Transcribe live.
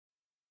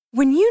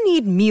When you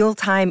need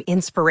mealtime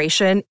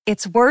inspiration,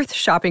 it's worth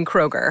shopping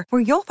Kroger,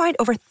 where you'll find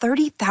over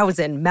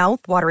 30,000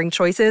 mouth-watering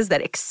choices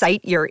that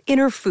excite your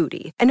inner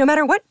foodie. And no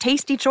matter what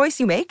tasty choice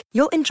you make,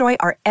 you'll enjoy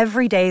our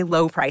everyday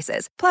low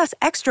prices, plus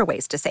extra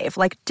ways to save,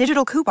 like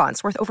digital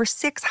coupons worth over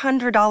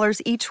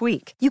 $600 each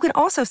week. You can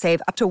also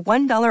save up to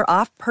 $1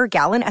 off per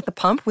gallon at the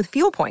pump with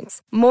fuel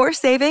points. More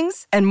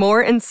savings and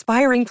more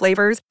inspiring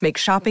flavors make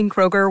shopping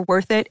Kroger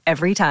worth it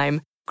every time.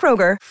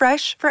 Kroger,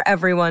 fresh for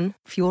everyone.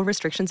 Fuel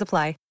restrictions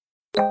apply.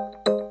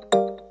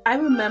 I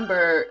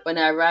remember when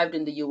I arrived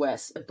in the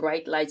U.S., the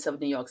bright lights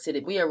of New York City.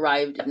 We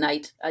arrived at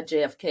night at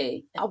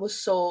JFK. I was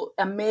so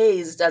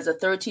amazed as a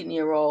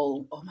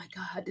 13-year-old. Oh my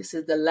God, this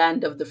is the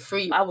land of the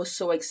free. I was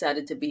so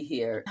excited to be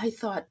here. I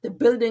thought the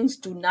buildings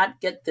do not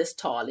get this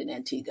tall in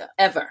Antigua,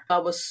 ever. I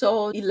was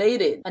so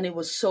elated, and it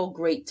was so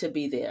great to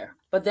be there.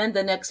 But then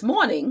the next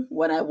morning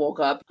when I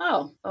woke up,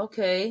 oh,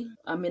 okay,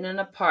 I'm in an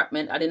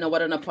apartment. I didn't know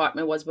what an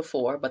apartment was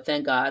before, but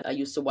thank God I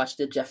used to watch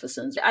the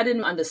Jeffersons. I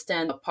didn't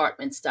understand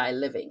apartment style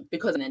living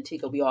because in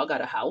Antigua, we all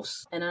got a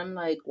house. And I'm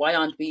like, why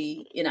aren't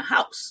we in a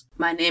house?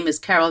 My name is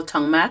Carol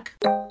TONGE MACK.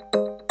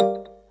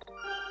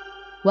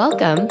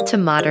 Welcome to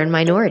Modern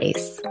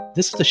Minorities.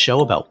 This is a show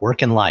about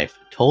work and life,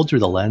 told through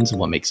the lens of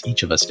what makes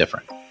each of us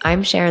different.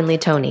 I'm Sharon Lee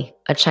Tony,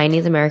 a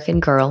Chinese-American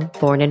girl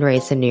born and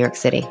raised in New York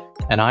City.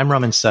 And I'm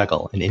Raman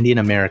Sehgal, an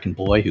Indian-American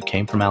boy who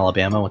came from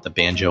Alabama with a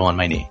banjo on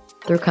my knee.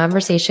 Through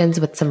conversations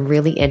with some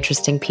really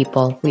interesting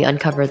people, we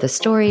uncover the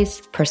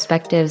stories,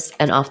 perspectives,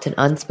 and often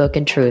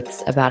unspoken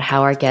truths about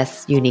how our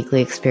guests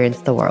uniquely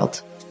experience the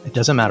world. It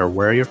doesn't matter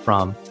where you're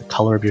from, the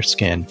color of your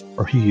skin,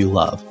 or who you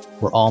love.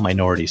 We're all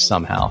minorities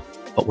somehow,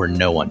 but we're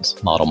no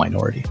one's model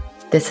minority.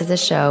 This is a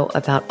show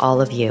about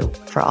all of you,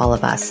 for all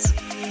of us.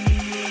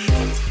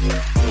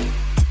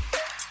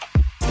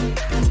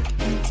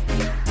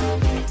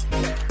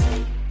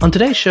 On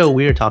today's show,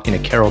 we are talking to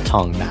Carol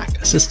TONGE MACK,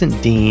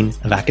 Assistant Dean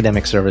of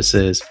Academic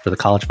Services for the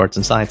College of Arts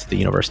and Science at the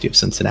University of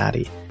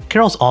Cincinnati.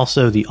 Carol's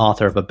also the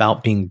author of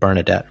About Being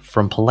Bernadette,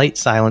 From Polite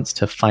Silence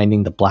to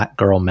Finding the Black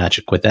Girl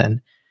Magic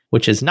Within,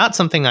 which is not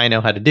something I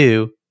know how to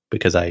do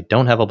because I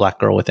don't have a black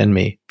girl within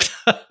me.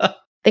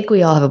 I think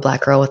we all have a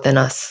black girl within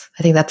us.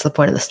 I think that's the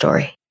point of the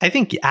story. I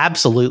think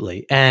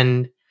absolutely.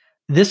 And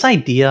this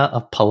idea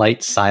of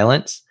polite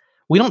silence,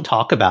 we don't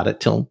talk about it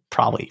till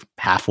probably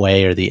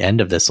halfway or the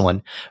end of this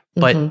one,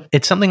 but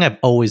it's something I've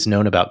always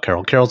known about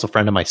Carol. Carol's a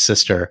friend of my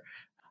sister.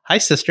 Hi,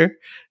 sister.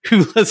 Who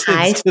listens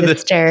Hi, to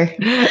sister.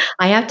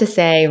 I have to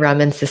say,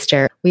 Raman's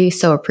sister, we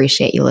so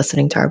appreciate you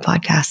listening to our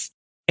podcast.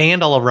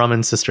 And all of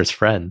Raman's sister's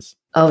friends.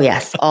 Oh,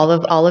 yes.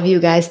 All of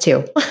you guys,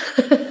 too.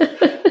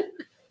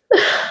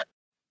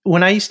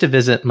 When I used to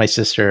visit my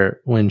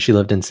sister when she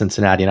lived in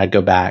Cincinnati, and I'd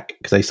go back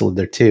because I used to live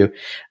there too,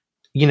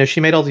 you know, she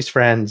made all these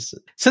friends.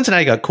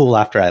 Cincinnati got cool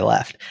after I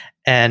left,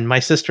 and my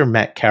sister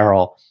met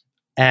Carol.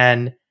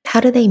 And how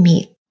did they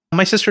meet?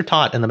 My sister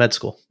taught in the med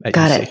school at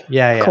Got UC. it.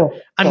 Yeah. Cool.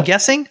 I'm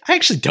guessing. I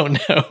actually don't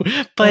know.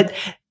 But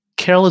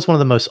Carol is one of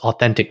the most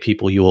authentic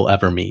people you will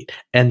ever meet.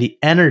 And the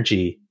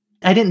energy,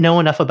 I didn't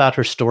know enough about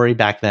her story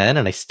back then,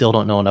 and I still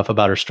don't know enough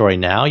about her story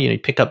now. You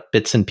pick up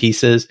bits and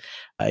pieces.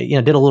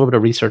 Did a little bit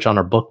of research on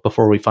her book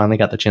before we finally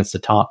got the chance to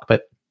talk.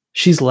 But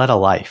she's led a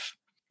life.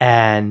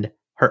 And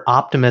her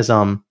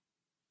optimism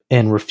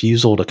and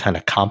refusal to kind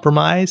of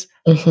compromise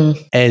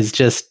is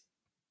just,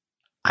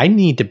 I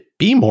need to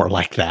be more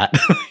like that.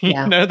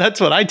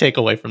 That's what I take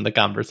away from the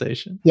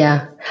conversation.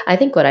 Yeah. I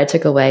think what I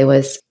took away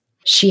was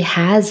she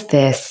has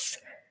this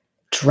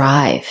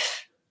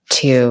drive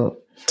to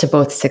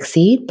both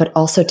succeed, but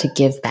also to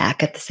give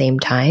back at the same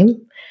time.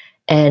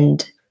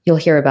 And you'll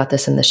hear about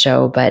this in the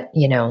show, but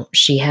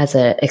she has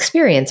an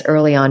experience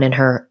early on in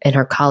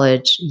her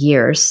college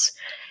years.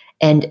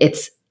 And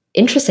it's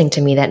interesting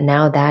to me that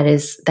now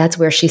that's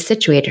where she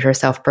situated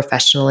herself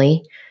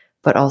professionally.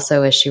 But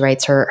also as she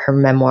writes her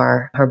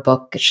memoir, her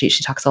book, she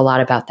talks a lot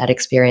about that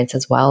experience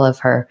as well of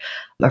her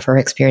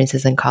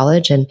experiences in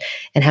college and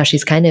how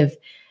she's kind of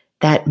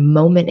that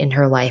moment in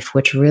her life,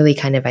 which really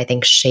kind of, I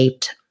think,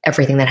 shaped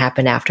everything that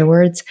happened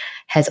afterwards,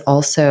 has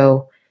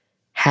also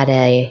had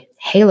a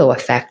halo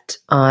effect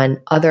on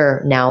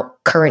other now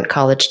current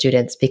college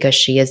students because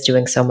she is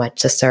doing so much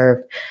to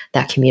serve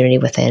that community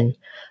within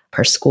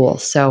her school.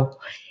 So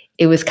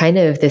it was kind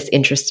of this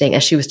interesting,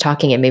 as she was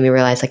talking, it made me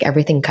realize like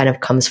everything kind of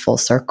comes full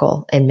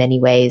circle in many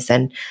ways.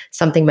 And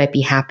something might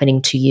be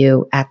happening to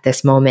you at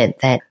this moment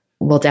that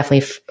will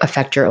definitely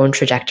affect your own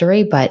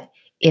trajectory. But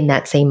in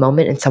that same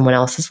moment in someone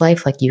else's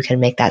life, like you can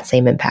make that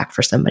same impact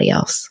for somebody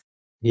else.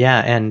 Yeah.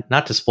 And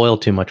not to spoil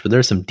too much, but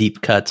there's some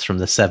deep cuts from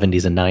the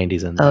 70s and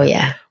 90s. In there. Oh,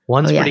 yeah.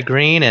 One's pretty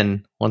green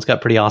and one's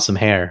got pretty awesome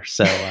hair.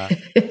 So,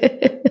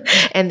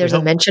 and there's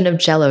a mention of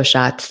Jell-O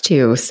shots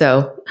too.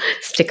 So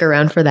stick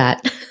around for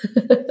that.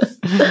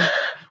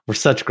 We're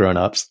such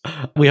grown-ups.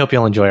 We hope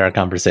you'll enjoy our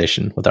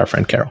conversation with our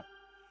friend Carol.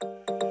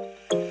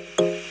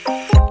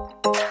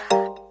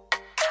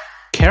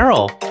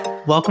 Carol,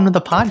 welcome to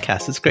the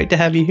podcast. It's great to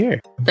have you here.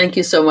 Thank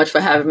you so much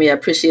for having me. I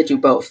appreciate you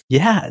both.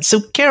 Yeah.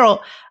 So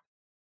Carol,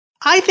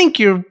 I think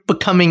you're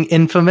becoming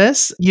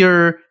infamous.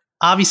 You're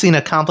obviously an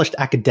accomplished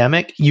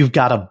academic. You've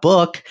got a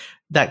book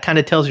that kind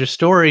of tells your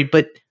story,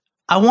 but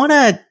I want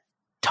to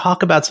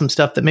talk about some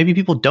stuff that maybe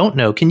people don't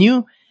know. Can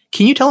you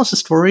tell us a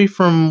story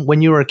from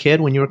when you were a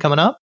kid, when you were coming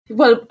up?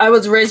 Well, I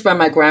was raised by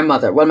my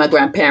grandmother, my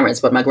grandparents,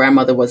 but my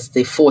grandmother was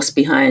the force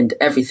behind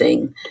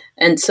everything.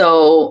 And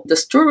so the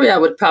story I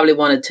would probably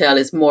want to tell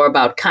is more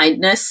about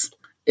kindness,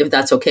 if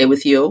that's okay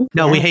with you.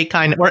 No, we hate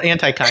kindness. We're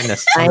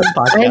anti-kindness on this I'm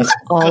podcast.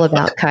 all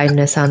about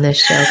kindness on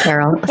this show,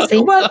 Carol.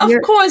 See, Well,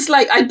 of course,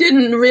 I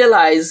didn't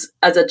realize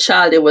as a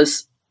child it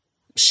was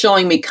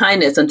showing me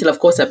kindness until, of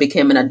course, I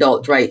became an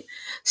adult, right?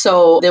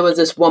 So there was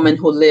this woman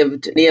who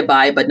lived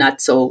nearby, but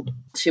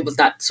she was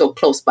not so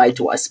close by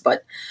to us.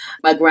 But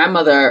my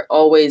grandmother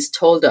always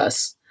told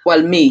us,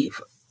 well, me,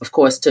 of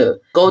course, to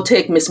go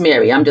take Miss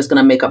Mary. I'm just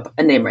going to make up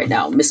a name right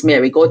now. Miss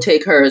Mary, go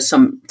take her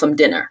some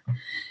dinner.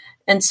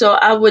 And so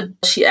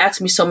she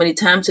asked me so many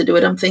times to do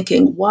it. I'm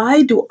thinking,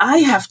 why do I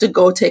have to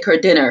go take her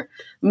dinner?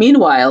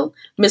 Meanwhile,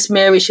 Miss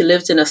Mary, she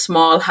lived in a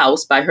small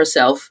house by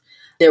herself.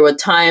 There were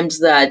times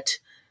that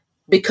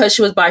because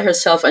she was by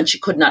herself and she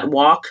could not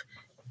walk,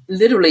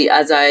 literally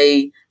as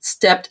I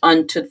stepped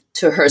onto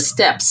her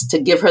steps to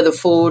give her the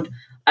food,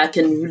 I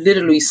can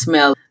literally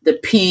smell the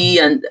pee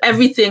and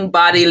everything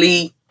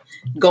bodily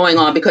going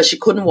on because she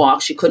couldn't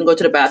walk. She couldn't go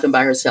to the bathroom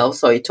by herself.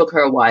 So it took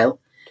her a while.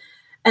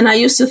 And I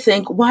used to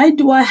think, why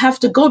do I have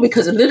to go?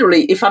 Because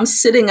literally, if I'm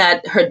sitting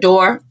at her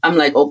door, I'm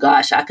like, oh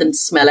gosh, I can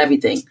smell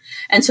everything.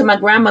 And so my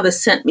grandmother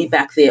sent me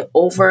back there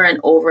over and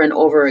over and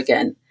over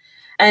again.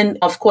 And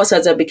of course,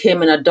 as I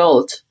became an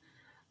adult,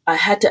 I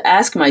had to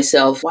ask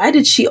myself, why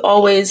did she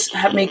always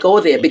have me go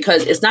there?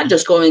 Because it's not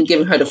just going and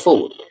giving her the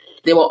food.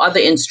 There were other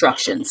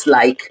instructions,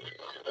 like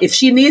if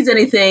she needs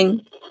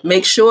anything,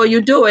 make sure you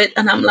do it.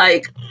 And I'm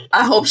like,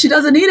 I hope she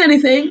doesn't need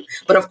anything.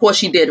 But of course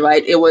she did,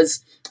 right? It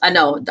was, I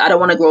know, I don't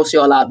want to gross you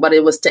all out, but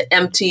it was to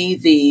empty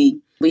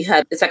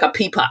it's like a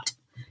pea pot.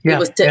 It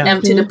was to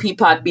empty the pea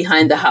pot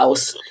behind the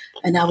house.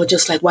 And I was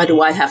just like, why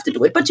do I have to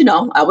do it? But,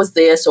 I was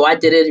there. So I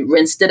did it,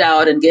 rinsed it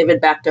out and gave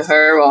it back to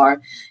her.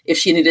 Or if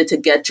she needed to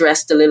get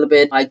dressed a little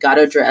bit, I got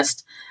her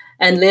dressed.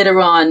 And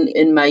later on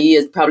in my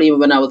years, probably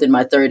when I was in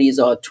my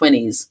 30s or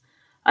 20s,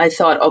 I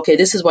thought, okay,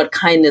 this is what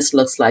kindness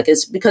looks like.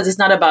 It's because it's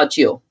not about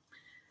you.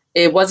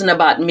 It wasn't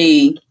about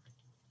me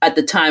at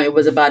the time. It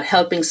was about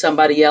helping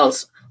somebody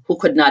else who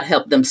could not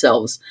help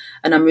themselves.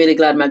 And I'm really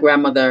glad my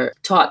grandmother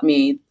taught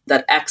me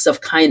that acts of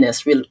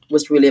kindness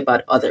was really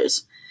about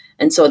others.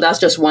 And so that's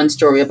just one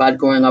story about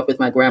growing up with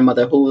my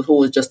grandmother, who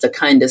was just the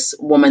kindest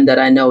woman that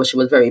I know. She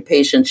was very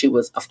patient. She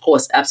was, of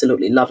course,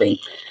 absolutely loving.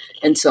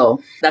 And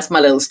so that's my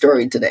little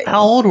story today.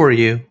 How old were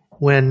you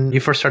when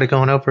you first started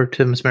going over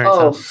to Miss Mary's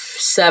house?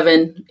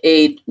 7,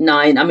 8,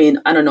 9. I mean,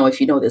 I don't know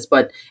if you know this,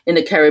 but in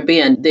the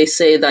Caribbean, they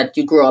say that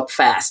you grow up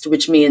fast,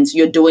 which means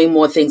you're doing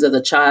more things as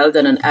a child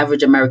than an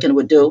average American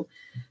would do.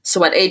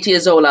 So at 8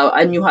 years old,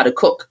 I knew how to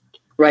cook,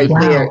 right? Wow.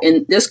 Where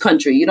in this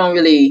country, you don't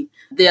really...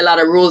 There are a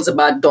lot of rules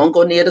about don't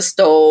go near the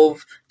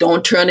stove,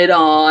 don't turn it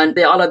on.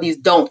 There are all of these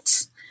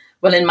don'ts.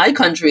 Well, in my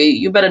country,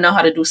 you better know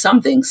how to do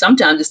something.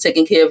 Sometimes it's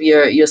taking care of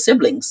your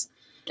siblings.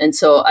 And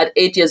so at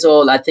 8 years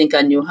old, I think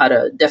I knew how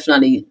to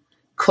definitely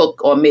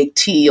cook or make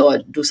tea or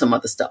do some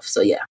other stuff.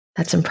 So, yeah.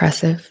 That's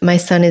impressive. My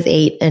son is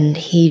 8 and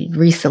he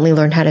recently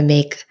learned how to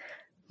make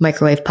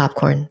microwave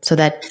popcorn. So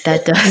that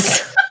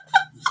does...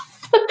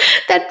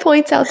 That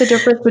points out the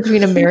difference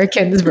between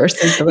Americans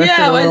versus the rest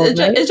of the world.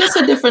 Yeah, it's just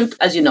a different,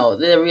 as you know,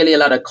 there are really a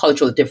lot of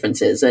cultural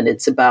differences. And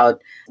it's about,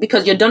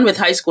 because you're done with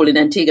high school in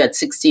Antigua at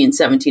 16,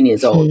 17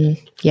 years old.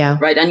 Yeah.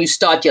 Right. And you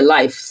start your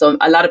life. So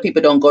a lot of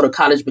people don't go to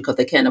college because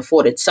they can't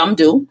afford it. Some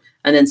do,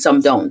 and then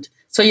some don't.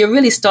 So you're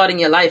really starting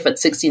your life at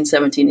 16,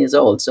 17 years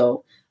old.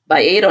 So by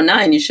 8 or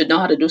 9, you should know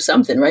how to do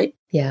something, right?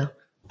 Yeah.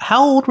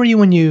 How old were you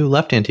when you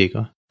left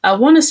Antigua? I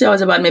want to say I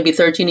was about maybe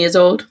 13 years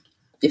old.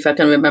 If I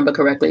can remember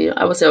correctly,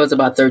 I would say I was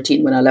about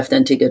 13 when I left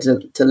Antigua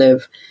to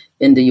live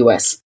in the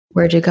U.S.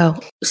 Where'd you go?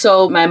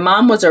 So my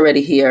mom was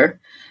already here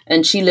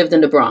and she lived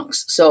in the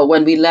Bronx. So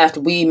when we left,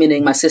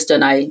 meaning my sister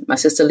and I, my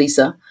sister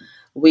Lisa,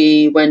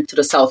 we went to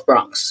the South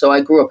Bronx. So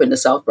I grew up in the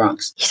South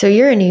Bronx. So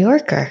you're a New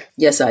Yorker.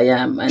 Yes, I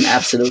am. And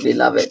absolutely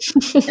love it.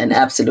 And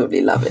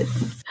absolutely love it.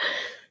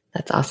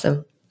 That's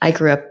awesome. I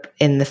grew up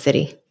in the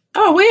city.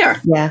 Oh, where?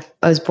 Yeah.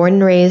 I was born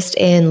and raised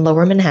in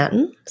Lower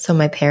Manhattan. So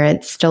my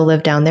parents still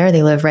live down there.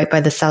 They live right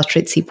by the South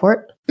Street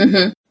Seaport.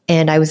 Mm-hmm.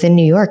 And I was in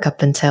New York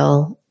up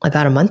until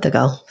about a month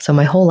ago. So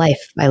my whole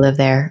life I lived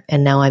there.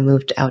 And now I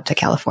moved out to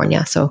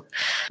California. So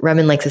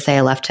Remen likes to say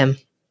I left him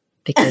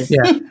because...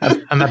 Yeah,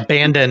 I'm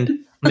abandoned.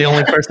 I'm the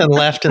only person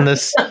left in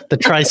the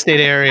tri-state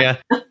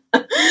area.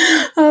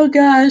 Oh,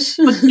 gosh.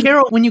 But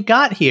Carol, when you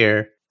got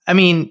here, I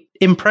mean,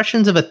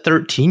 impressions of a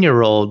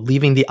 13-year-old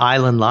leaving the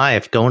island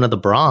life, going to the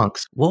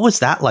Bronx. What was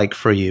that like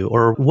for you?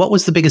 Or what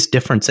was the biggest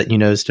difference that you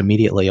noticed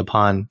immediately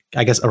upon,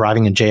 I guess,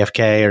 arriving in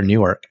JFK or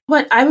Newark?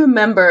 What I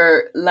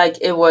remember, like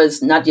it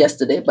was not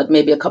yesterday, but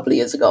maybe a couple of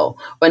years ago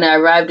when I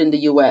arrived in the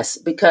U.S.,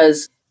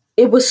 because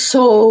it was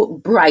so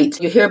bright.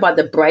 You hear about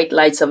the bright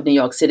lights of New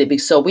York City.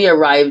 So we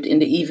arrived in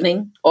the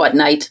evening or at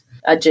night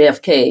at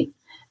JFK.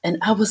 And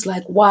I was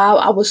like, wow,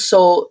 I was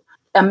so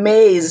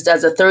amazed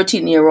as a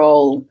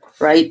 13-year-old,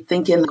 right?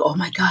 Thinking, oh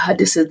my God,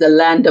 this is the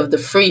land of the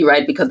free,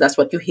 right? Because that's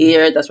what you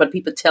hear. That's what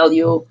people tell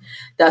you.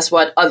 That's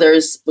what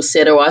others would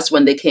say to us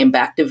when they came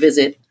back to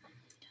visit.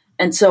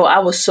 And so I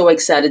was so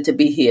excited to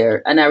be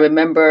here. And I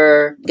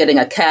remember getting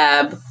a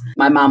cab.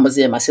 My mom was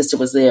there. My sister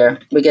was there.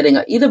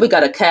 Either we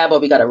got a cab or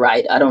we got a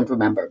ride. I don't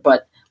remember.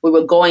 But we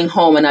were going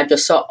home and I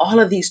just saw all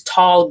of these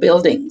tall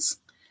buildings.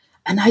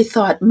 And I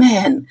thought,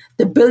 man,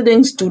 the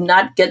buildings do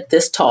not get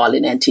this tall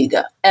in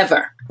Antigua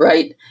ever,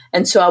 right?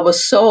 And so I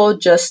was so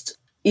just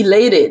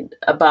elated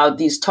about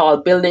these tall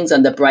buildings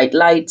and the bright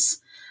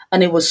lights.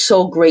 And it was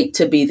so great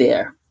to be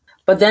there.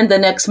 But then the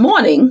next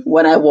morning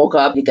when I woke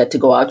up, you get to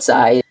go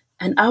outside.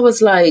 And I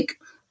was like,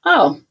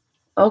 oh,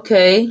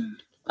 okay.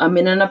 I'm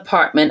in an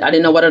apartment. I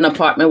didn't know what an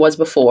apartment was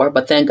before,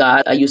 but thank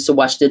God I used to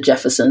watch the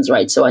Jeffersons,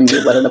 right? So I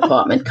knew what an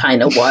apartment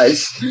kind of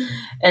was.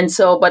 And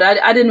so, but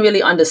I didn't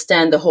really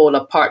understand the whole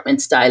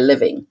apartment style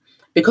living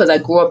because I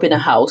grew up in a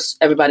house.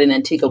 Everybody in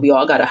Antigua, we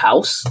all got a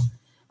house.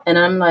 And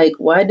I'm like,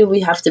 why do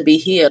we have to be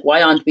here?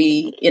 Why aren't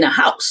we in a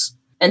house?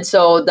 And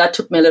so that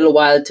took me a little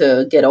while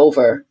to get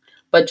over.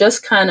 But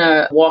just kind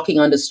of walking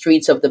on the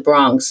streets of the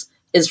Bronx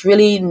is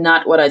really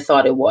not what I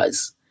thought it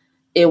was.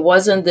 It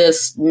wasn't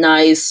this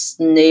nice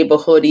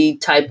neighborhoody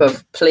type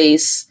of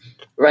place,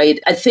 right?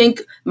 I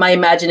think my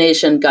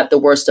imagination got the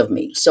worst of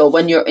me. So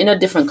when you're in a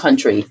different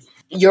country,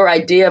 your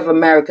idea of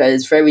America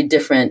is very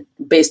different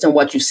based on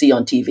what you see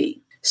on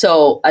TV.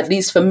 So at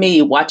least for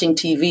me, watching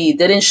TV,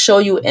 they didn't show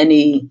you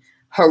any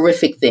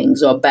horrific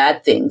things or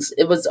bad things.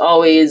 It was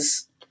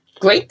always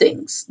great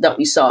things that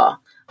we saw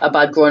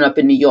about growing up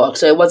in New York.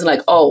 So it wasn't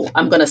like, oh,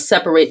 I'm going to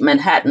separate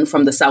Manhattan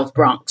from the South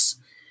Bronx.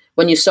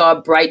 When you saw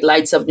bright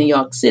lights of New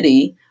York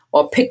City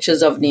or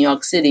pictures of New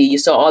York City, you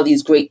saw all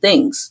these great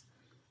things.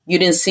 You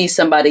didn't see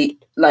somebody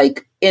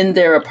like in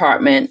their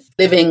apartment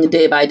living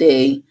day by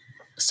day.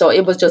 So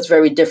it was just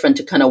very different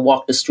to kind of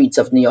walk the streets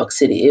of New York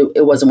City.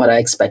 It wasn't what I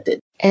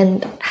expected.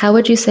 And how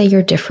would you say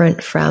you're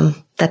different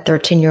from that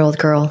 13-year-old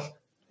girl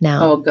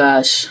now? Oh,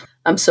 gosh.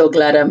 I'm so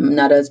glad I'm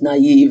not as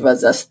naive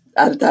as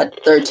that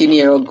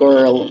 13-year-old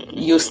girl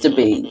used to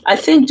be. I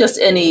think just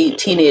any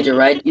teenager,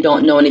 right? You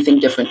don't know anything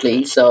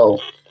differently. So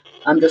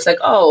I'm just like,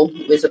 oh,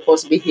 we're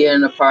supposed to be here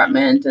in an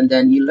apartment. And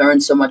then you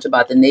learn so much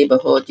about the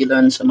neighborhood. You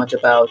learn so much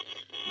about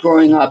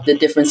growing up, the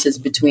differences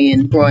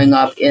between growing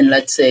up in,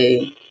 let's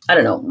say, I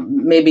don't know,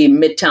 maybe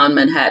Midtown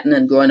Manhattan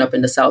and growing up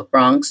in the South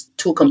Bronx,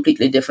 two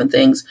completely different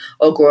things.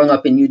 Or growing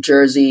up in New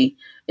Jersey,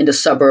 in the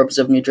suburbs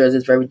of New Jersey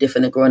is very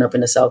different than growing up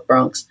in the South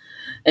Bronx.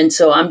 And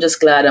so I'm just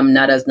glad I'm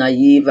not as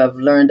naive. I've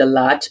learned a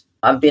lot.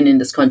 I've been in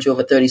this country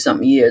over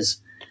 30-something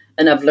years.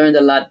 And I've learned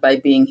a lot by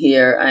being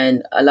here.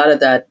 And a lot of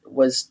that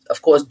was,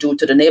 of course, due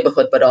to the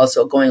neighborhood, but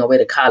also going away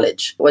to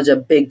college. It was a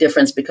big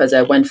difference because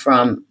I went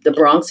from the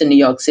Bronx in New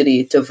York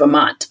City to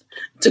Vermont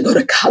to go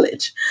to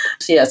college.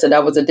 So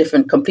that was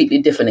a completely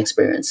different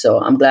experience. So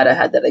I'm glad I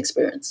had that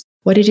experience.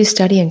 What did you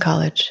study in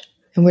college?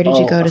 And where did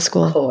you go to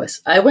school? Of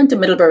course. I went to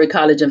Middlebury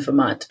College in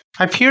Vermont.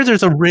 I hear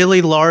there's a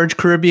really large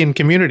Caribbean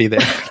community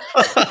there.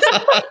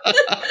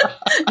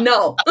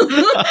 No.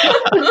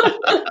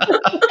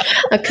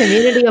 A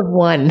community of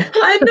one.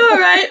 I know,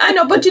 right? I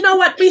know. But you know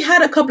what? We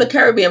had a couple of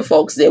Caribbean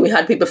folks there. We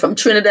had people from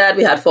Trinidad.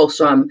 We had folks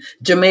from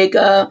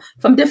Jamaica,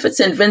 from different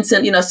St.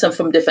 Vincent, some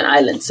from different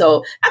islands.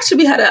 So actually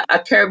we had a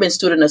Caribbean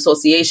Student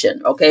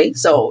Association. Okay.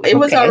 So it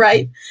was all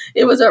right.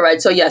 It was all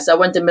right. So yes, I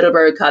went to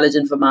Middlebury College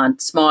in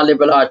Vermont, small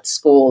liberal arts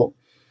school,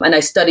 and I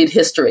studied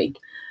history.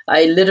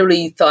 I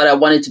literally thought I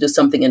wanted to do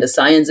something in the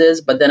sciences,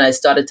 but then I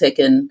started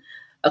taking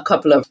a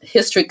couple of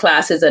history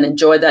classes and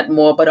enjoyed that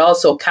more, but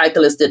also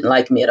calculus didn't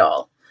like me at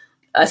all.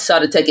 I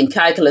started taking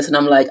calculus and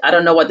I'm like, I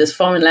don't know what this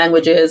foreign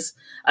language is.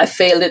 I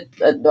failed it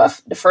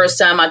the first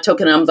time I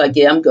took it and I was like,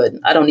 yeah, I'm good.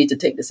 I don't need to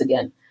take this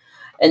again.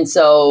 And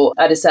so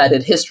I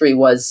decided history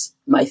was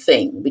my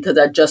thing because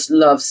I just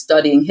love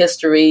studying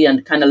history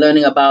and kind of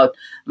learning about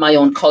my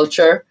own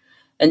culture.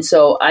 And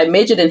so I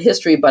majored in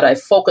history, but I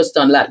focused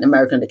on Latin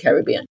America and the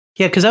Caribbean.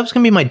 Yeah, because that was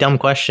going to be my dumb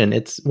question.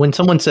 It's when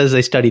someone says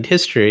they studied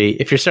history,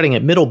 if you're studying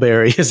at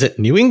Middlebury, is it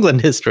New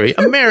England history,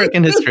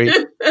 American history?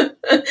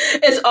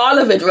 It's all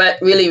of it, right?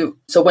 Really.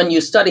 So when you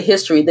study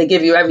history, they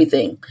give you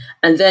everything.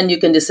 And then you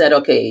can decide,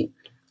 okay,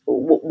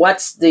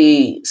 what's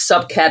the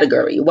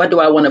subcategory? What do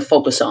I want to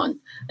focus on?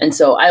 And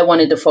so I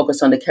wanted to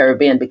focus on the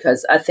Caribbean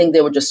because I think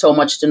there were just so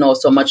much to know,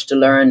 so much to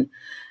learn.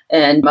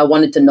 And I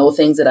wanted to know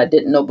things that I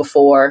didn't know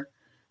before.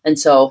 And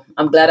so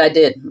I'm glad I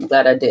did.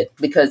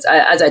 Because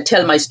as I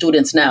tell my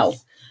students now,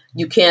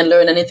 you can't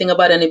learn anything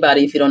about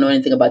anybody if you don't know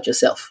anything about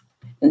yourself.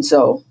 And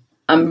so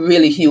I'm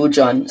really huge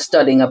on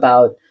studying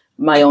about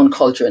my own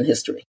culture and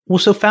history. Well,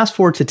 so fast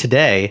forward to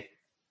today,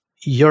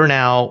 you're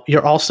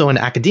also in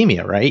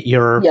academia, right?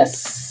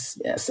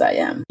 Yes, I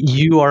am.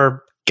 You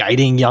are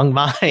guiding young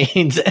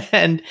minds.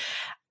 And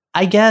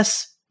I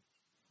guess,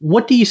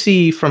 what do you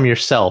see from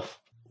yourself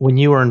when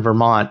you were in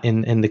Vermont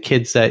in the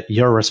kids that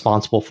you're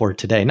responsible for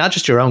today? Not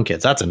just your own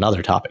kids. That's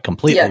another topic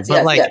completely.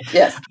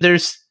 Yes.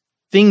 There's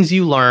things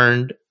you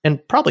learned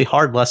and probably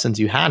hard lessons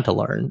you had to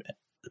learn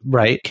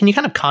right? Can you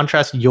kind of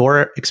contrast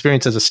your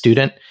experience as a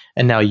student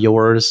and now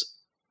yours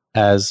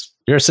as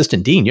your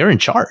assistant dean? You're in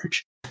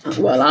charge.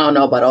 Well, I don't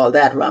know about all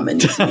that, Raman.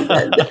 Don't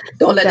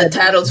let the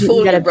titles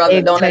fool you,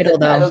 brother. Don't let the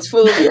titles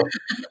fool you.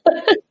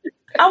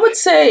 I would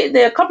say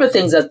there are a couple of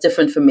things that's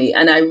different for me,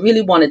 and I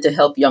really wanted to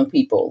help young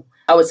people.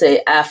 I would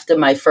say after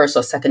my first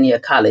or second year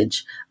of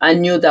college, I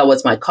knew that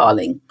was my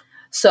calling.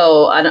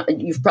 So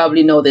you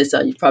probably know this,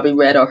 you've probably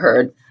read or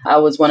heard. I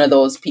was one of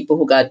those people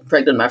who got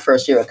pregnant my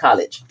first year of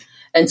college.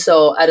 And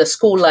so at a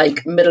school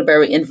like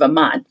Middlebury in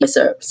Vermont, it's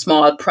a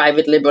small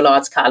private liberal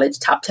arts college,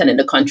 top 10 in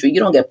the country. You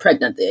don't get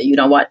pregnant there. You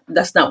know what?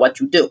 That's not what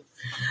you do.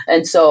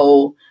 And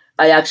so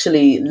I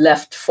actually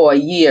left for a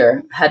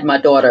year, had my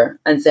daughter,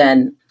 and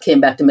then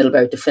came back to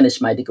Middlebury to finish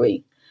my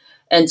degree.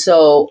 And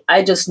so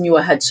I just knew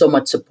I had so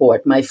much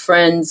support. My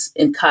friends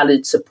in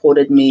college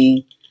supported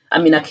me. I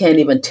mean, I can't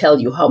even tell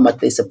you how much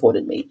they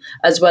supported me,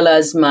 as well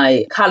as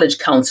my college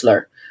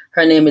counselor.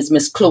 Her name is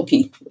Miss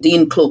Kluke,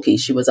 Dean Kluke.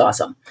 She was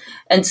awesome.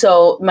 And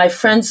so my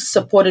friends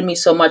supported me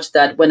so much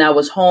that when I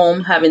was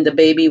home having the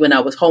baby, when I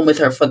was home with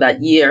her for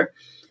that year,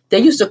 they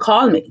used to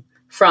call me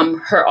from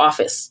her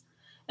office.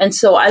 And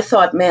so I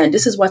thought, man,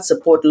 this is what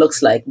support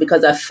looks like,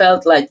 because I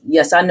felt like,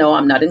 yes, I know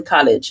I'm not in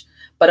college,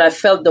 but I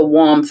felt the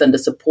warmth and the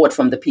support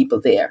from the people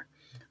there.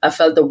 I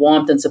felt the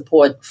warmth and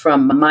support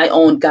from my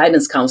own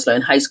guidance counselor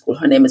in high school.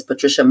 Her name is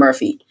Patricia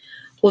Murphy,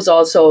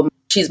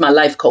 she's my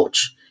life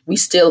coach. We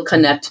still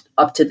connect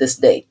up to this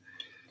day.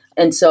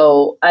 And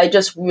so I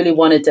just really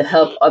wanted to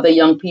help other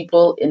young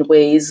people in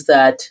ways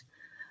that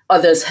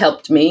others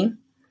helped me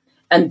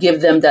and give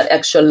them that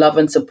extra love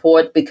and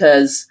support,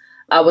 because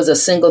I was a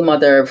single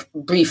mother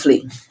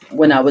briefly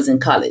when I was in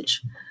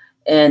college.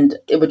 And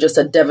it was just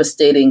a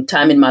devastating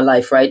time in my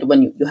life, right?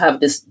 When you have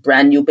this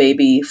brand new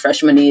baby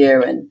freshman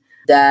year and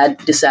dad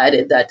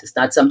decided that it's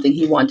not something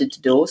he wanted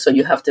to do. So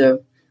you have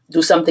to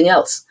do something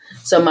else.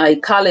 So my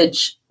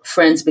college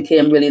friends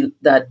became really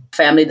that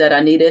family that I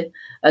needed,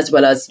 as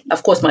well as,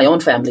 of course, my own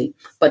family,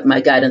 but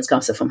my guidance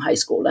counselor from high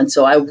school. And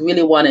so I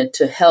really wanted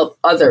to help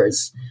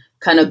others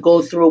kind of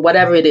go through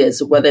whatever it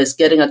is, whether it's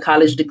getting a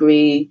college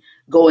degree,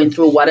 going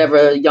through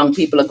whatever young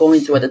people are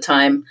going through at the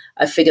time.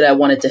 I figured I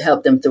wanted to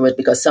help them through it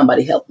because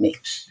somebody helped me.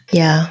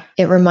 Yeah,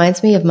 it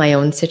reminds me of my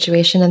own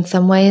situation in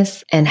some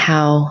ways, and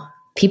how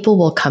people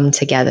will come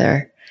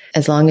together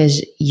as long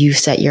as you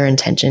set your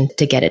intention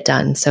to get it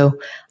done. So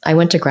I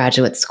went to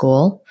graduate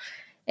school,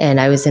 and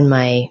I was in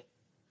my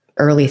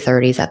early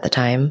 30s at the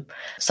time,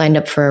 signed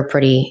up for a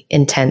pretty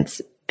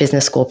intense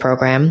business school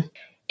program.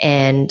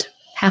 And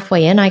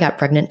halfway in, I got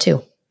pregnant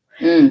too.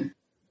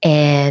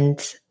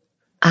 And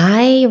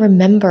I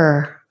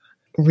remember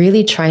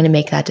really trying to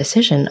make that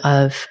decision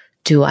of,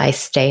 do I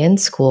stay in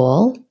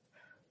school?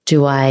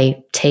 Do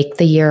I take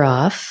the year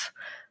off?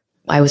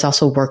 I was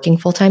also working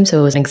full-time, so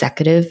it was an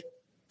executive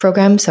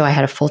program. So I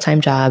had a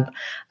full-time job.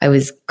 I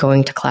was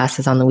going to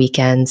classes on the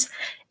weekends.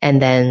 And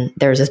then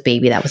there was this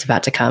baby that was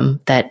about to come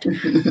that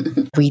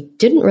we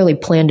didn't really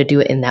plan to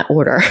do it in that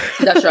order.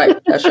 That's right.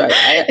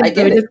 I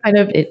get it.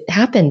 It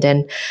happened.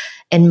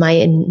 And my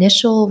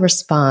initial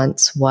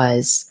response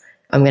was,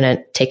 I'm going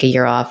to take a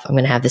year off. I'm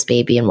going to have this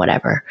baby and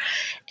whatever.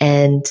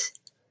 And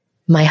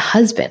my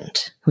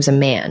husband, who's a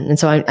man, and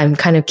so I'm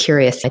kind of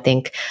curious.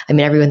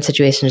 Everyone's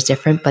situation is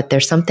different, but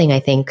there's something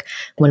I think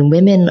when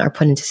women are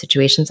put into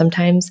situations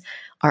sometimes,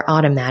 our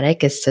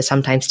automatic is to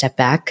sometimes step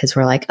back because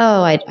we're like,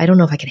 oh, I don't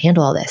know if I can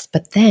handle all this.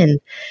 But then,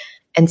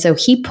 and so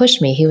he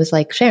pushed me. He was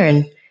like,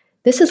 Sharon,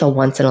 this is a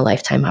once in a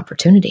lifetime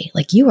opportunity.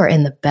 Like, you are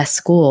in the best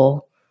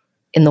school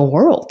in the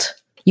world.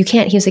 He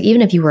was like,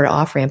 even if you were to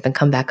off ramp and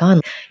come back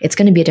on, it's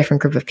going to be a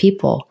different group of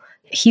people.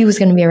 He was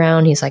going to be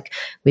around. He's like,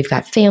 we've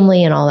got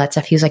family and all that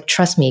stuff. He was like,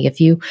 trust me,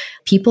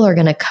 people are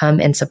going to come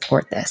and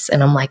support this.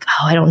 And I'm like,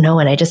 oh, I don't know.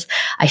 And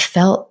I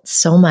felt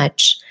so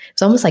much.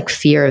 It's almost like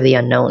fear of the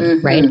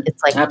unknown, right?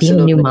 It's like being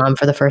a new mom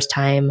for the first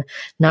time,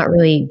 not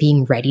really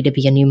being ready to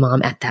be a new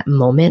mom at that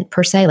moment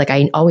per se. Like,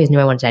 I always knew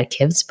I wanted to have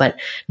kids, but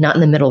not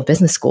in the middle of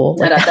business school.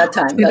 Not at that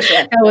time. That's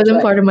right. That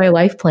wasn't part of my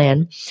life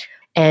plan.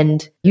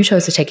 And you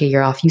chose to take a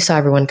year off. You saw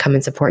everyone come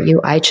and support you.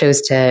 I chose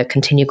to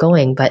continue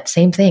going, but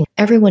same thing.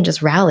 Everyone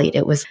just rallied.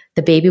 It was,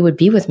 the baby would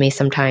be with me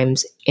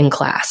sometimes in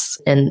class,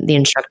 and the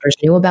instructors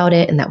knew about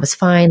it, and that was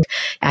fine.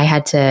 I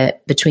had to,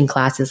 between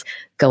classes,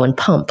 go and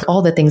pump,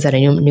 all the things that a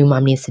new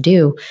mom needs to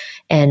do.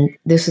 And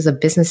this was a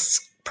business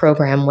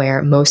program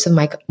where most of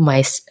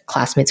my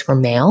classmates were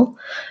male,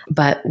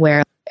 but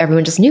where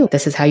everyone just knew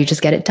this is how you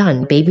just get it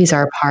done. Babies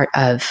are a part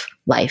of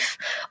life.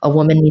 A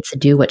woman needs to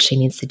do what she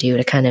needs to do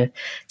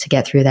to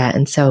get through that.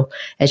 And so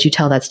as you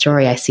tell that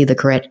story, I see the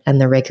grit and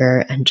the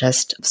rigor and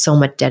just so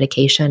much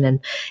dedication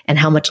and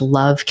how much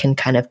love can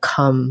kind of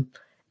come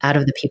out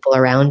of the people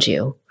around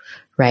you,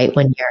 right?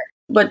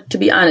 But to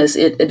be honest,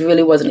 it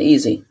really wasn't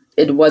easy.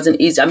 It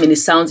wasn't easy. I mean, it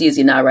sounds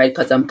easy now, right?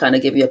 Because I'm kind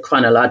of giving you a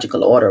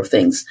chronological order of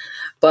things.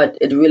 But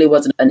it really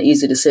wasn't an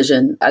easy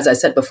decision. As I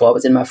said before, I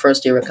was in my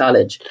first year of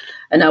college,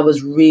 and I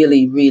was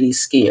really, really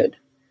scared.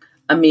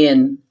 I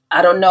mean,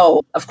 I don't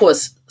know. Of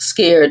course,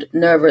 scared,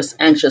 nervous,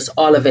 anxious,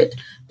 all of it.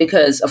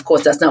 Because, of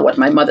course, that's not what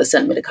my mother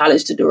sent me to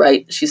college to do,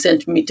 right? She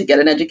sent me to get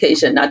an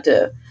education, not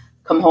to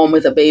come home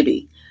with a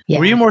baby. Yeah.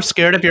 Were you more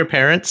scared of your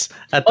parents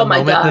at the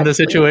moment in the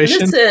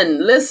situation?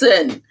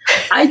 Listen.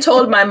 I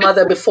told my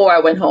mother before I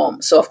went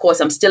home. So, of course,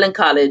 I'm still in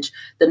college.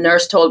 The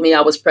nurse told me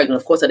I was pregnant.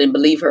 Of course, I didn't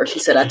believe her. She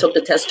said, I took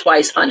the test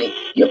twice, honey.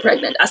 You're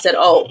pregnant. I said,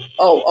 oh,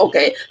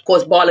 okay. Of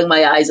course, bawling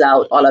my eyes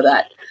out, all of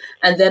that.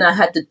 And then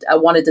I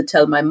wanted to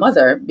tell my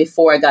mother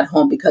before I got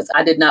home because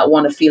I did not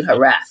want to feel her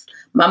wrath.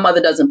 My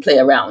mother doesn't play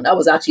around. I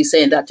was actually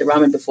saying that to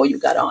Raman before you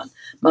got on.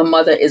 My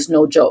mother is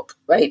no joke,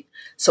 right?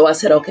 So I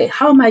said, okay,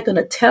 how am I going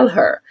to tell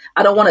her?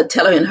 I don't want to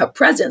tell her in her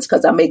presence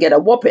because I may get a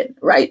whooping,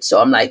 right?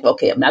 So I'm like,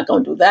 okay, I'm not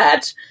going to do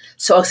that.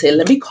 So I said,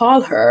 let me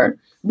call her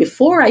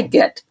before I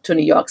get to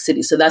New York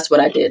City. So that's what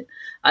I did.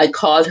 I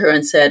called her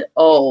and said,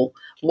 oh,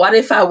 what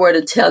if I were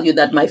to tell you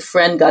that my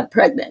friend got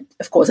pregnant?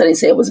 Of course, I didn't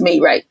say it was me,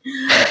 right?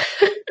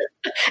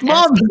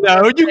 Mom,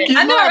 no, you can't.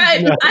 I know,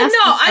 right? No.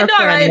 I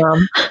know,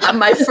 right?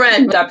 My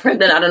friend got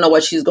pregnant. I don't know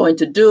what she's going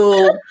to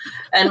do.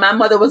 And my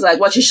mother was like,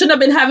 well, she shouldn't have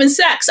been having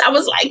sex. I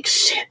was like,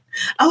 shit.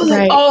 I was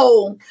like,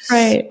 oh,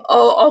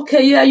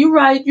 okay. Yeah, you're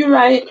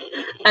right.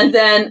 And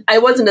then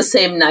it wasn't the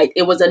same night.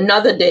 It was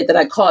another day that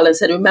I called and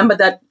said, remember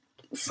that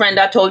friend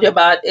I told you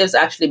about? It was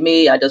actually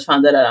me. I just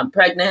found out that I'm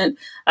pregnant.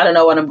 I don't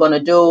know what I'm going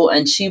to do.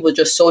 And she was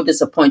just so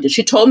disappointed.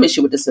 She told me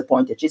she was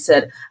disappointed. She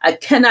said, I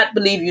cannot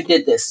believe you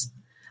did this.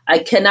 I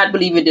cannot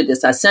believe you did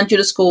this. I sent you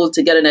to school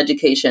to get an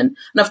education.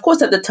 And of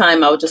course, at the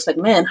time, I was just like,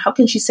 man, how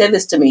can she say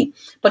this to me?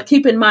 But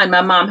keep in mind,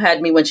 my mom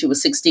had me when she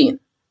was 16.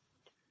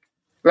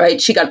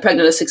 Right? She got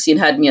pregnant at 16,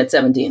 had me at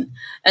 17.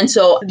 And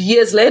so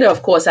years later,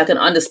 of course, I can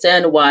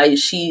understand why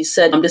she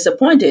said, I'm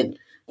disappointed.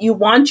 You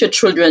want your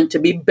children to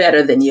be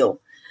better than you.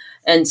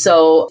 And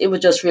so it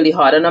was just really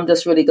hard. And I'm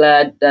just really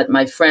glad that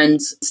my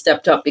friends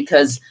stepped up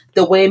because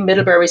the way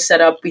Middlebury's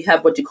set up, we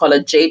have what you call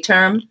a J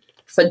term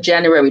for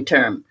January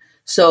term.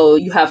 So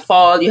you have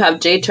fall, you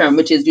have J term,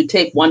 which is you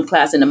take one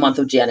class in the month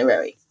of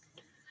January.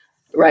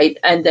 Right.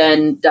 And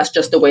then that's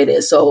just the way it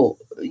is. So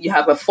you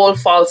have a full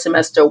fall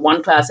semester,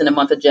 one class in the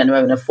month of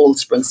January and a full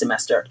spring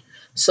semester.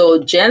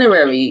 So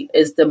January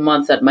is the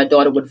month that my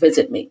daughter would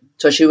visit me.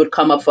 So she would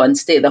come up and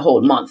stay the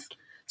whole month.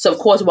 So, of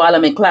course, while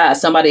I'm in class,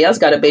 somebody else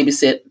got to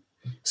babysit.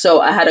 So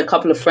I had a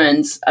couple of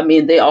friends. I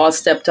mean, they all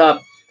stepped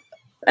up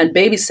and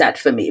babysat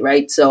for me.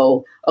 Right.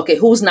 So, OK,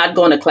 who's not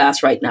going to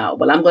class right now?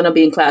 Well, I'm going to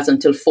be in class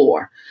until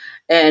 4.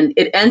 And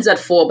it ends at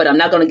 4, but I'm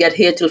not going to get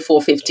here till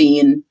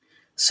 4:15.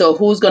 So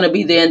who's going to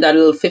be there in that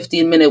little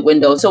 15-minute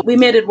window? So we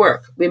made it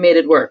work.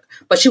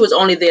 But she was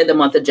only there the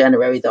month of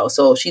January, though.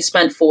 So she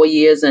spent 4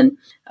 years. And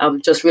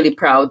I'm just really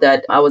proud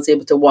that I was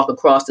able to walk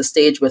across the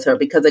stage with her.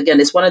 Because, again,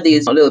 it's one of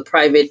these little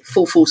private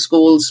foo-foo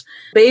schools.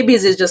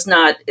 Babies is just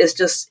not,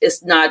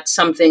 it's not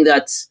something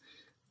that's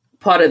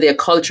part of their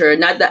culture.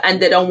 Not that, and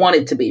they don't want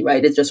it to be,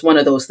 right? It's just one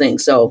of those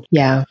things. So,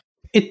 yeah.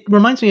 It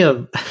reminds me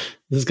of,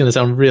 this is going to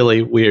sound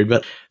really weird,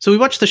 but so we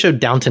watched the show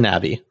Downton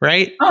Abbey,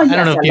 right? Oh, yes, I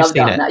don't know if you've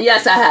seen it.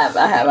 Yes, I have.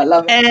 I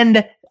love it.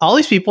 And all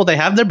these people, they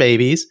have their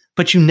babies,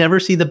 but you never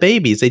see the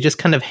babies. They just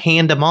kind of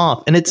hand them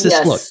off. And it's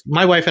this, look,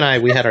 my wife and I,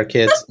 we had our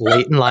kids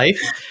late in life.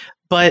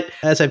 But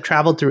as I've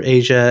traveled through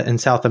Asia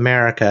and South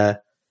America,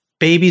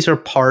 babies are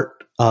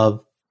part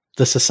of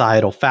the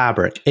societal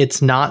fabric.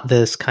 It's not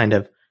this kind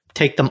of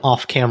take them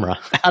off camera,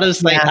 out of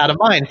sight, out of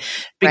mind.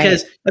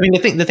 Because, I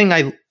mean, the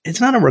thing it's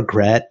not a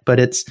regret, but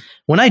it's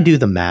when I do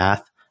the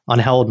math on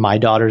how old my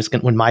daughter's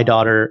going, when my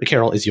daughter,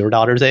 Carol, is your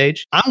daughter's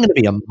age, I'm going to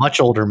be a much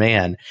older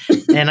man.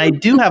 And I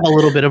do have a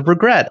little bit of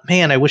regret.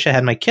 Man, I wish I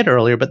had my kid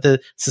earlier, but the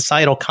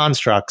societal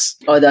constructs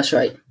that's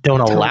right.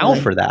 don't allow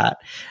for that.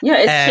 Yeah,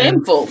 it's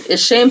shameful.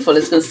 It's shameful.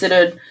 It's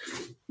considered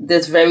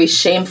this very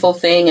shameful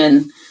thing.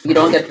 And you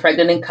don't get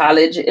pregnant in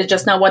college. It's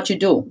just not what you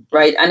do,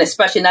 right? And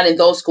especially not in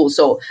those schools.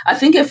 So I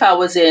think if I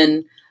was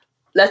in,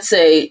 let's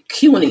say,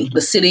 CUNY, the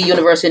City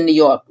University in New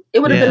York, it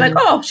would have been like,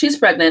 oh, she's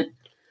pregnant.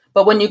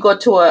 But when you go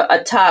to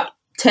a top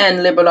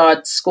 10 liberal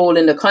arts school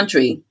in the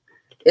country,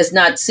 it's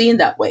not seen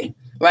that way,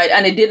 right?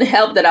 And it didn't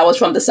help that I was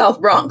from the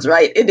South Bronx,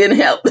 right? It didn't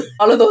help.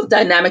 All of those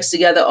dynamics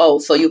together. Oh,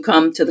 so you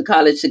come to the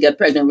college to get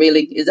pregnant,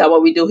 really? Is that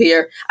what we do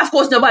here? Of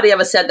course, nobody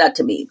ever said that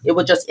to me. It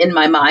was just in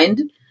my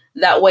mind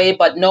that way,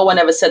 but no one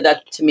ever said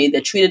that to me.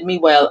 They treated me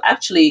well.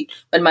 Actually,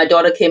 when my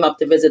daughter came up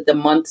to visit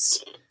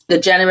the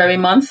January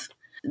month,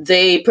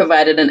 they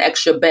provided an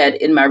extra bed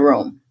in my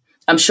room.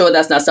 I'm sure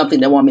that's not something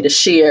they want me to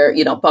share,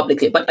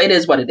 publicly, but it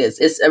is what it is.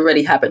 It's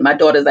already happened. My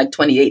daughter's like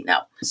 28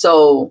 now.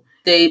 So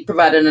they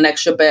provided an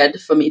extra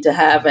bed for me to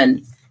have.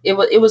 And it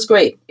was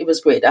great. It was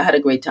great. I had a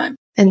great time.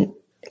 And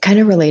kind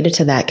of related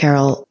to that,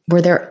 Carol,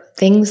 were there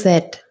things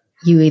that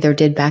you either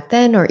did back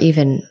then or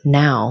even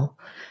now?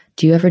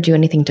 Do you ever do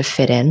anything to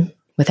fit in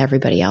with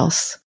everybody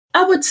else?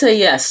 I would say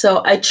yes.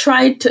 So I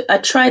tried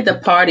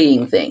the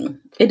partying thing.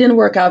 It didn't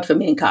work out for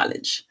me in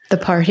college. The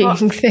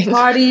partying thing.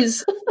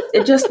 Parties,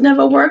 it just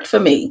never worked for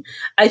me.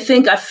 I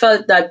think I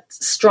felt that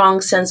strong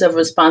sense of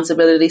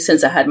responsibility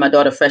since I had my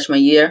daughter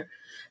freshman year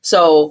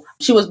So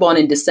she was born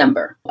in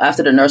December.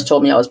 After the nurse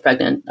told me I was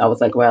pregnant, I was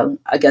like, well,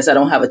 I guess I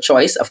don't have a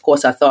choice. Of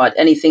course, I thought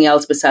anything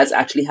else besides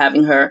actually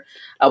having her,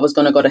 I was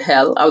going to go to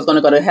hell. I was going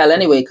to go to hell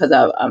anyway because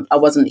I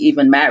wasn't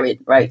even married,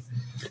 right?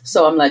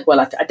 So I'm like, well,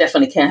 I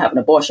definitely can't have an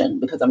abortion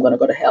because I'm going to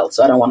go to hell.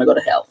 So I don't want to go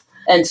to hell.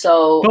 And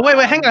so... But wait,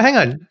 hang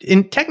on.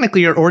 Technically,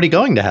 you're already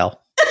going to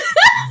hell.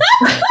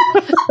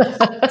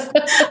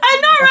 I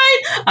know,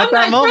 right? At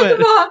that moment,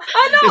 first of all,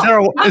 I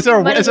know. Is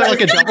there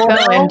like a double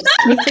hell?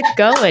 Keep it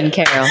going,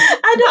 Carol.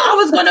 I know. I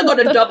was going to go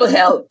to double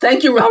hell.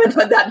 Thank you, Robin,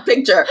 for that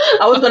picture.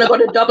 I was going to go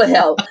to double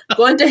hell.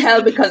 Going to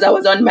hell because I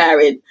was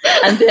unmarried,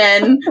 and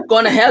then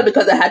going to hell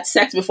because I had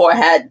sex before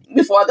I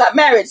got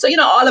married. So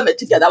all of it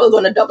together. I was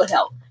going to double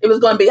hell. It was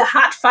going to be a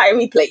hot,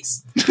 fiery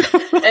place.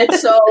 And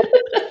so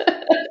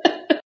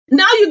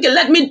now you can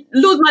let me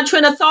lose my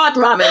train of thought,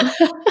 Robin.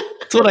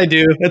 That's what I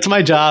do. It's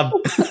my job.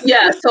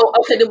 Yeah. So,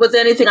 okay, was there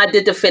anything I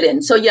did to fit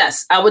in? So,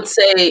 yes, I would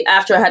say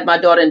after I had my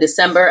daughter in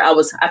December, I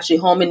was actually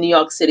home in New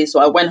York City. So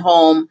I went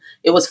home.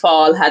 It was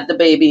fall, had the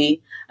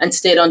baby, and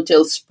stayed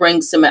until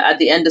spring, at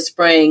the end of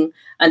spring.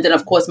 And then,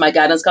 of course, my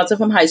guidance counselor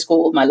from high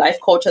school, my life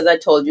coach, as I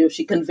told you,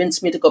 she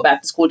convinced me to go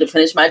back to school to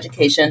finish my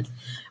education,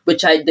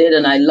 which I did.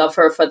 And I love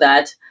her for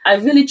that. I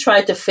really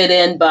tried to fit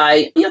in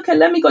by, okay,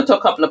 let me go to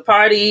a couple of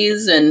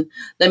parties and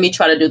let me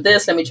try to do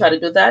this. Let me try to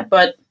do that.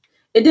 But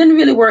it didn't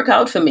really work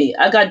out for me.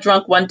 I got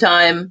drunk one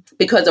time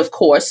because, of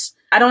course,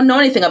 I don't know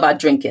anything about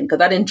drinking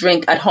because I didn't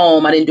drink at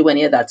home. I didn't do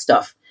any of that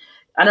stuff.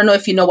 I don't know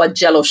if you know what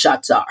Jell-O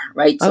shots are,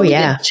 right? So we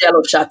did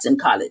Jell-O shots in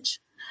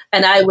college.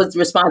 And I was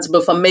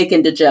responsible for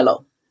making the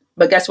Jell-O.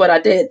 But guess what I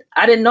did?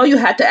 I didn't know you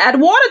had to add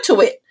water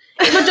to it.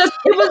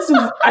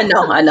 I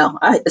know.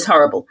 It's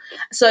horrible.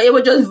 So it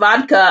was just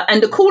vodka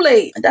and the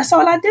Kool-Aid. That's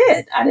all I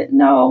did. I didn't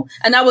know.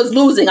 And I was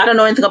losing. I don't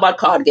know anything about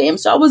card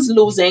games. So I was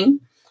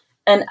losing.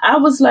 And I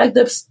was like,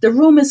 the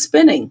room is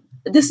spinning.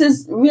 This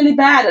is really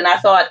bad. And I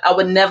thought I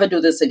would never do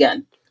this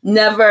again.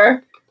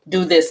 Never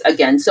do this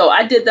again. So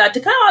I did that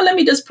to let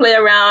me just play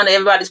around.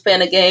 Everybody's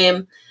playing a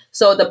game.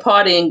 So the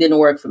partying didn't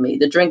work for me.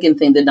 The drinking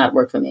thing did not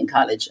work for me in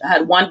college. I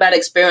had one bad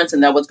experience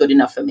and that was good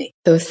enough for me.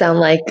 Those sound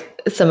like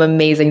some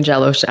amazing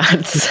Jell-O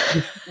shots.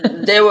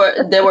 They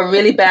were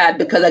really bad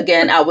because,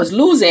 again, I was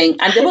losing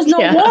and there was no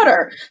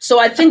water. So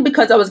I think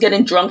because I was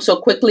getting drunk so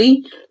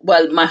quickly,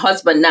 well, my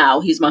husband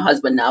now, he's my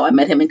husband now. I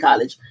met him in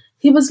college.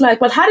 He was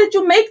like, well, how did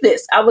you make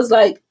this? I was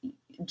like,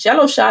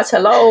 Jell-O shots,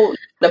 hello,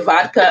 the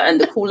vodka and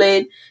the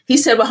Kool-Aid. He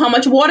said, well, how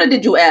much water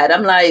did you add?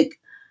 I'm like,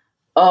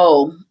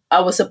 oh, I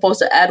was supposed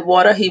to add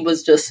water. He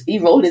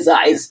rolled his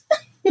eyes.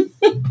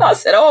 I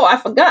said, oh, I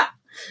forgot.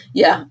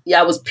 Yeah,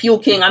 I was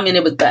puking. I mean,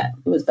 it was bad.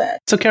 It was bad.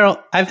 So, Carol,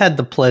 I've had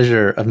the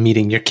pleasure of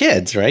meeting your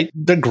kids, right?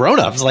 They're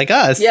grown-ups like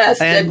us. Yes,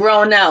 they're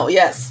grown now,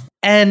 yes.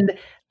 And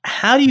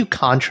how do you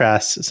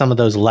contrast some of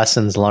those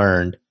lessons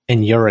learned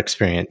in your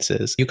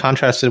experiences? You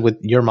contrasted with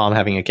your mom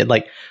having a kid,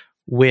 like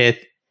with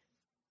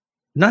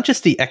not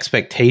just the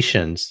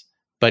expectations,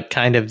 but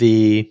kind of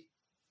I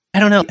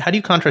don't know, how do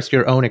you contrast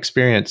your own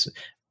experience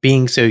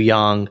being so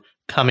young,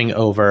 coming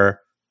over,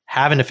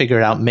 having to figure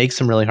it out, make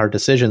some really hard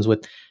decisions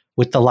with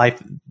the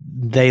life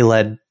they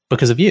led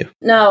because of you?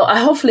 Now,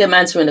 hopefully I'm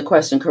answering the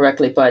question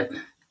correctly, but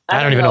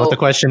I don't even know what the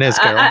question is,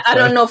 Carol. I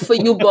don't know for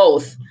you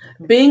both.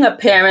 Being a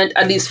parent,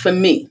 at least for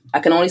me, I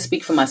can only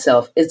speak for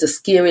myself, is the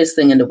scariest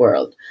thing in the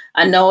world.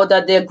 I know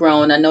that they're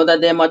grown. I know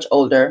that they're much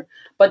older.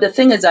 But the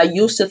thing is, I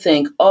used to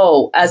think,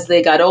 as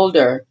they got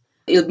older,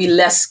 it'll be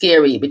less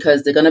scary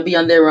because they're going to be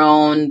on their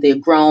own. They're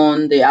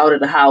grown. They're out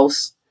of the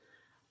house.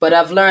 But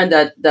I've learned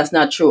that that's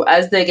not true.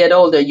 As they get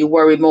older, you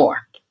worry more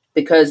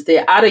because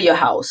they're out of your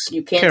house.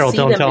 You can't Carol, see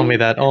them. don't tell me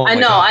that. Oh, I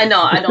know.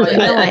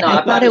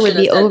 I thought it would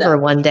be over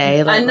one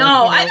day. I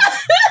know.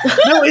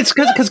 No, it's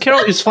because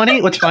Carol, it's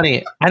funny. What's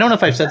funny? I don't know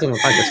if I've said something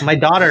like this. My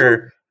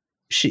daughter,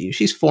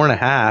 she's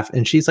 4.5,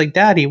 and she's like,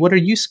 "Daddy, what are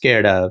you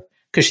scared of?"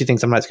 Because she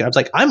thinks I'm not scared. I was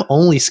like, I'm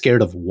only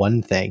scared of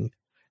one thing,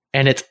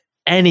 and it's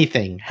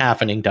anything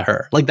happening to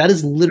her. Like, that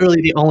is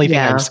literally the only thing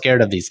I'm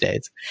scared of these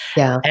days.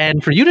 Yeah.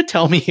 And for you to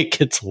tell me it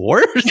gets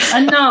worse.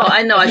 I know.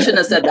 I shouldn't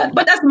have said that.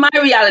 But that's my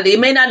reality. It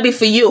may not be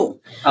for you.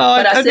 Oh,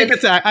 I think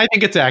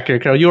it's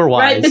accurate, Carol. You were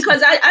wise. Right,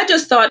 because I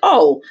just thought,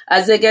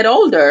 as they get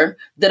older,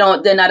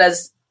 they're not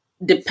as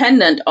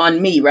dependent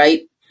on me,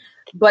 right?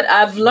 But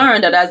I've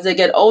learned that as they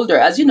get older,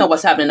 as you know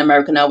what's happening in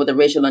America now with the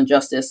racial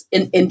injustice.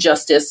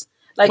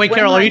 Like, wait,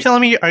 Carol, are you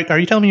telling me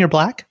you're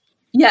black?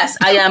 Yes,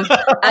 I am.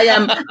 I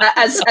am.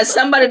 As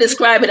somebody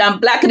described it, I'm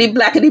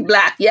blackety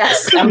black.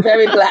 Yes, I'm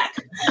very black.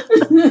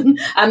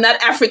 I'm not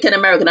African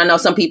American. I know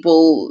some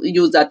people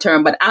use that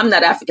term, but I'm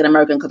not African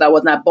American because I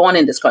was not born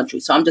in this country.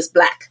 So I'm just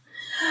black.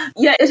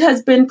 Yeah, it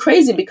has been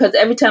crazy because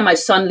every time my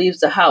son leaves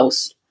the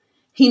house,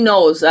 he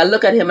knows. I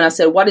look at him and I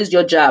said, "What is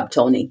your job,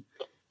 Tony?"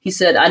 He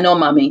said, "I know,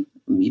 Mommy.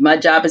 My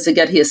job is to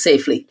get here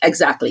safely."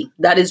 Exactly.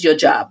 That is your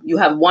job. You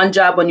have one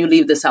job when you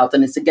leave this house,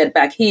 and it's to get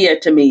back here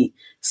to me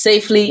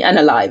safely and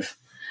alive.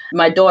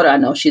 My daughter, I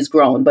know she's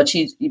grown, but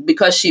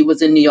because she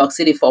was in New York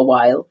City for a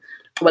while.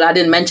 Well, I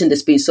didn't mention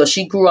this piece. So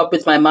she grew up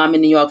with my mom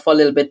in New York for a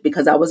little bit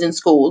because I was in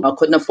school. I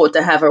couldn't afford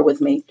to have her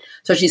with me.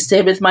 So she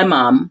stayed with my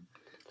mom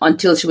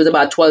until she was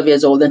about 12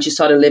 years old. Then she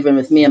started living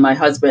with me and my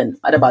husband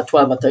at about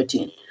 12 or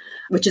 13,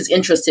 which is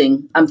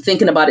interesting. I'm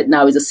thinking about it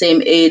now. It's the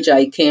same age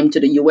I came to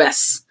the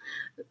US.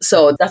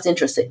 So that's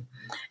interesting.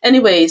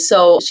 Anyway,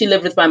 so she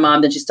lived with my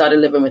mom, then she started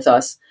living with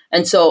us.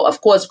 And so,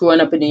 of course,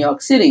 growing up in New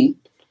York City,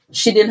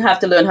 she didn't have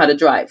to learn how to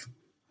drive,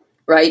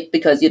 right?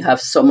 Because you'd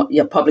have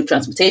your public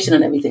transportation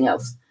and everything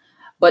else.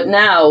 But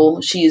now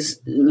she's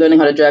learning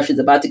how to drive. She's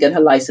about to get her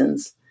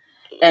license.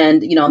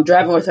 And, I'm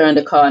driving with her in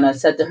the car, and I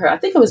said to her, I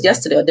think it was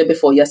yesterday or the day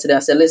before yesterday, I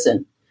said,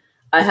 listen,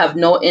 I have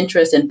no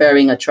interest in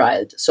burying a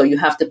child. So you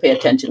have to pay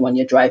attention when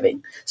you're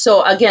driving.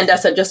 So again,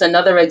 that's just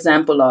another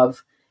example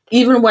of,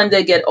 even when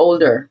they get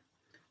older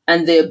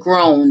and they're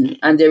grown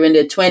and they're in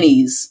their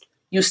 20s,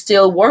 you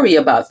still worry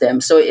about them.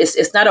 So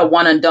it's not a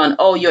one and done.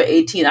 Oh, you're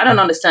 18. I don't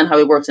understand how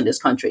it works in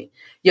this country.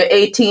 You're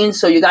 18,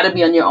 so you got to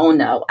be on your own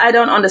now. I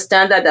don't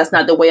understand that. That's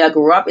not the way I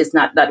grew up. It's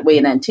not that way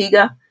in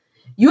Antigua.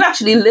 You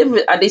actually live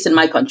with, at least in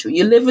my country,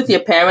 you live with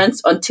your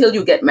parents until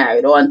you get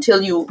married or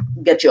until you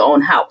get your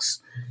own house.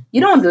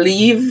 You don't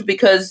leave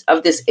because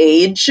of this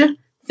age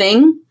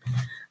thing.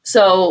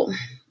 So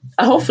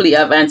hopefully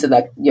I've answered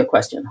your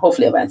question.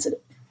 Hopefully I've answered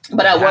it.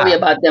 But I worry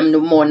about them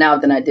more now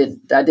than I did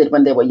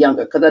when they were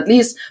younger. Because at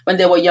least when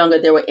they were younger,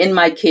 they were in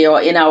my care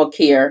or in our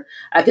care.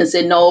 I can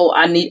say, no,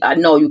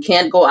 no, you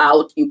can't go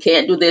out. You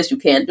can't do this. You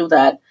can't do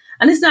that.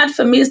 And it's not,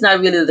 for me, it's not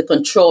really the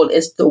control.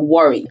 It's the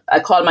worry. I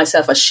call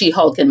myself a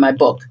She-Hulk in my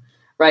book,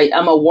 right?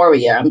 I'm a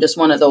worrier. I'm just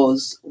one of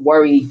those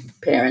worry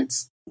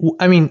parents.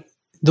 I mean,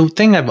 the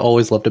thing I've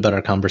always loved about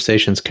our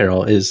conversations,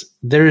 Carol, is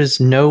there is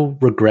no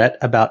regret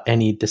about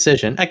any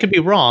decision. I could be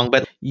wrong,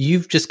 but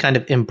you've just kind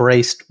of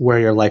embraced where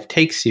your life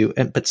takes you.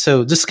 But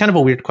so this is kind of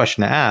a weird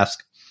question to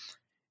ask.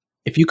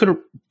 If you could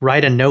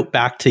write a note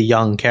back to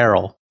young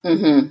Carol,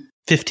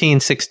 15,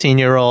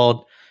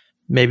 16-year-old,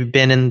 maybe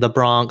been in the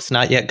Bronx,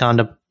 not yet gone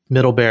to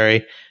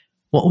Middlebury,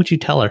 what would you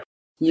tell her?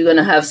 You're going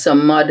to have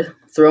some mud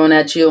thrown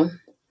at you,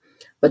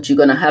 but you're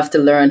going to have to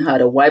learn how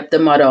to wipe the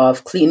mud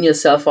off, clean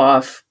yourself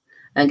off,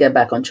 and get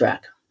back on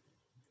track.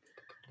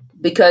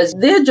 Because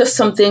there are just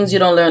some things you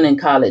don't learn in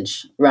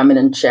college, Ramin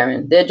and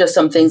Sharon. There are just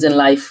some things in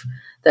life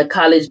that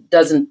college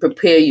doesn't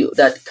prepare you,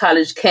 that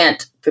college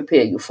can't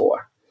prepare you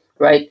for,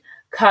 right?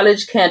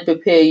 College can't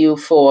prepare you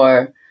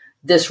for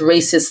this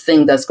racist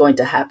thing that's going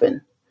to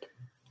happen.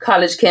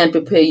 College can't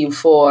prepare you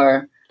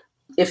for,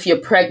 if you're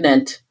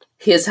pregnant,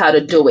 here's how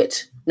to do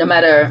it, no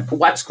matter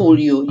what school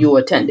you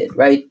attended,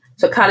 right?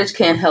 So college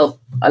can't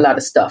help a lot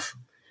of stuff.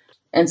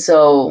 And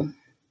so,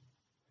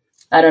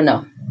 I don't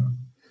know.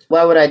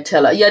 What would I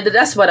tell her? Yeah,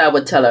 that's what I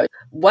would tell her.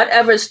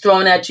 Whatever is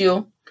thrown at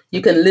you,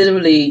 you can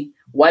literally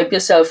wipe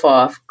yourself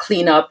off,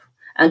 clean up,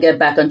 and get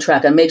back on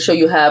track. And make sure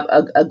you have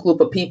a group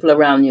of people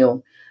around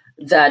you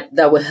that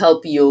will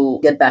help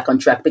you get back on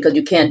track, because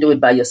you can't do it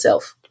by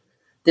yourself.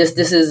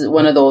 This is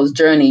one of those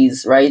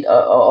journeys, right?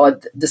 Or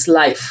this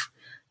life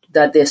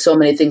that there's so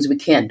many things we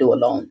can't do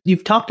alone.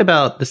 You've talked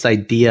about this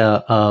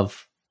idea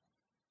of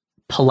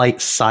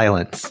polite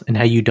silence and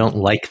how you don't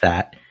like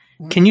that.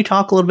 Can you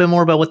talk a little bit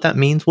more about what that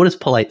means? What is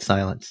polite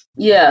silence?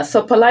 Yeah,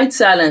 so polite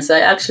silence, I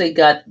actually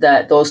got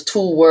those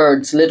two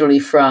words literally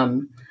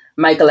from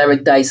Michael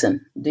Eric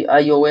Dyson.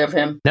 Are you aware of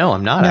him? No,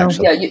 I'm not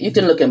actually. Yeah, you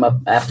can look him up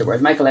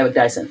afterward. Michael Eric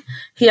Dyson.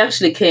 He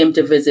actually came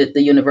to visit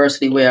the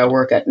university where I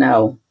work at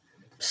now,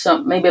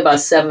 maybe about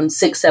 7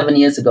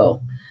 years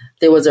ago.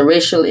 There was a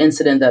racial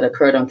incident that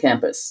occurred on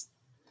campus.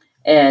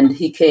 And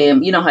he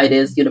came, you know how it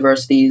is,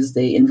 universities,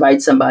 they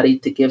invite somebody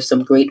to give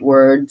some great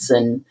words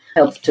and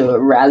help to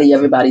rally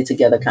everybody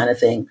together kind of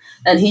thing.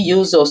 And he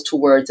used those two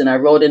words, and I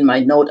wrote in my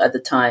note at the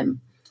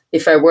time,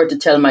 if I were to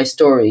tell my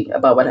story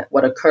about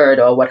what occurred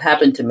or what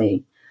happened to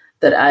me,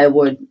 that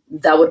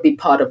would be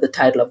part of the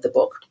title of the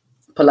book,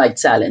 Polite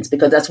Silence,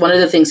 because that's one of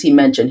the things he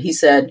mentioned. He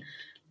said,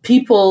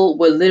 people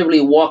will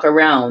literally walk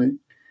around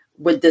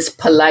with this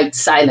polite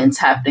silence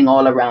happening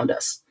all around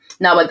us.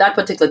 Now, at that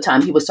particular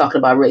time, he was talking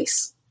about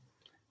race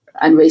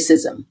and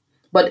racism.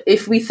 But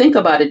if we think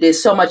about it,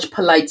 there's so much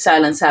polite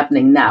silence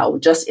happening now,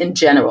 just in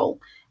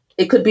general.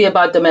 It could be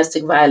about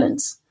domestic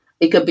violence.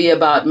 It could be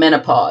about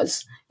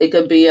menopause. It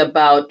could be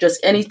about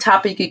just any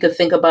topic you could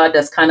think about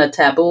that's kind of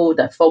taboo,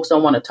 that folks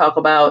don't want to talk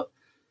about.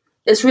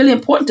 It's really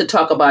important to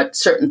talk about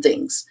certain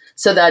things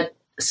so that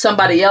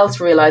somebody else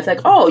realizes,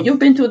 like, oh, you've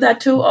been through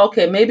that too?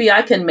 Okay, maybe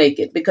I can make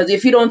it. Because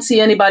if you don't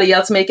see anybody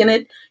else making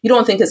it, you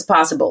don't think it's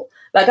possible.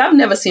 Like, I've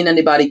never seen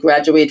anybody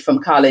graduate from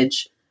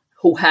college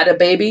who had a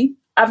baby.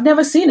 I've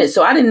never seen it.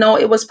 So I didn't know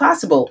it was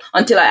possible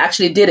until I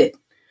actually did it,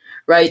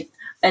 right?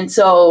 And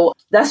so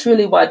that's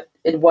really what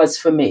it was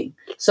for me.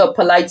 So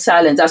polite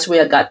silence, that's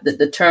where I got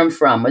the term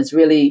from. It's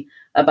really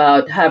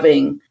about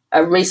having a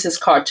racist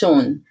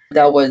cartoon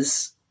that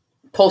was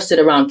posted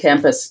around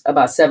campus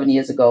about 7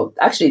 years ago,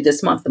 actually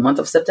this month, the month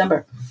of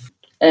September.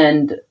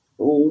 And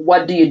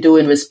what do you do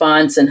in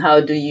response, and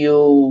how do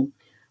you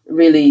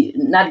really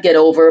not get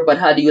over, but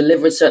how do you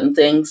live with certain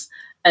things?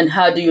 And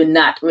how do you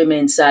not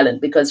remain silent?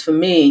 Because for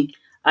me,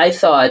 I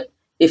thought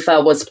if I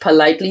was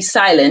politely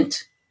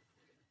silent,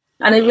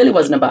 And it really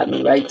wasn't about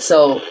me, right?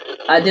 So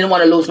I didn't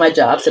want to lose my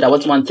job. So that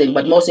was one thing.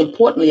 But most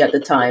importantly at the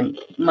time,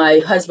 my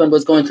husband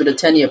was going through the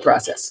tenure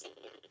process.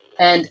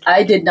 And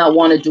I did not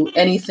want to do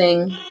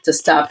anything to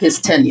stop his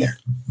tenure.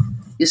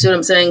 You see what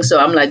I'm saying? So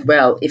I'm like,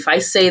 well, if I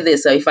say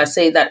this or if I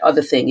say that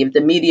other thing, if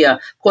the media,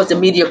 of course, the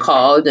media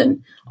called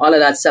and all of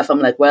that stuff, I'm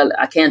like, well,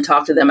 I can't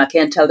talk to them. I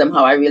can't tell them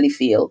how I really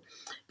feel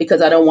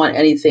because I don't want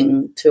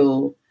anything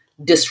to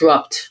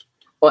disrupt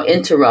or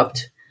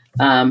interrupt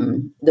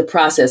the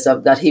process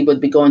of that he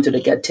would be going through to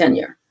get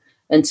tenure.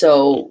 And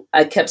so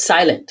I kept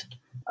silent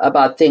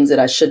about things that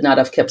I should not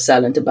have kept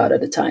silent about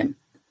at the time.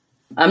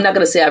 I'm not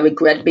going to say I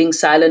regret being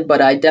silent,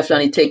 but I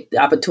definitely take the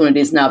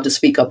opportunities now to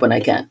speak up when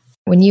I can.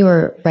 When you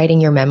were writing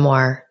your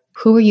memoir,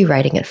 who were you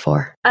writing it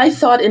for? I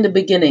thought in the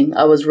beginning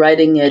I was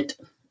writing it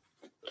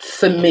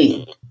for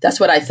me. That's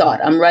what I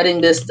thought. I'm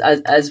writing this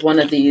as one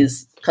of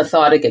these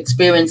cathartic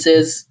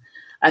experiences.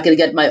 I could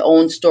get my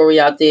own story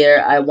out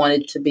there. I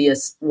wanted to be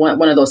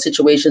one of those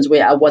situations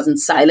where I wasn't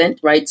silent,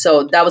 right?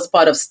 So that was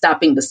part of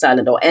stopping the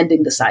silence or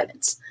ending the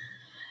silence.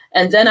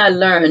 And then I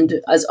learned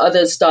as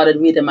others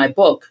started reading my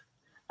book,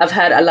 I've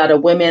had a lot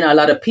of women, a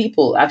lot of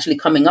people actually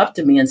coming up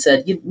to me and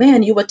said,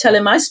 man, you were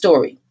telling my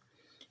story.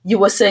 You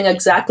were saying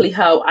exactly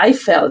how I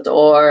felt,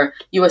 or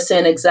you were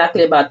saying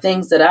exactly about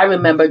things that I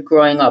remembered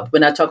growing up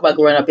when I talk about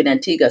growing up in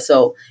Antigua.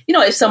 So,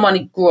 if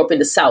someone grew up in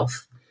the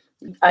South,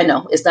 I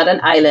know it's not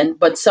an island,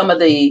 but some of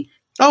the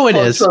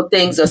cultural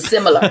things are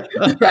similar,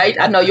 right?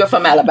 I know you're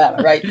from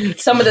Alabama, right?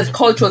 Some of the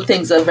cultural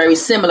things are very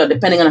similar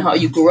depending on how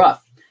you grew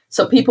up.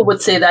 So people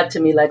would say that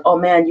to me like, oh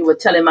man, you were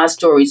telling my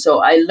story.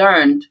 So I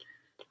learned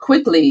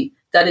quickly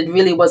that it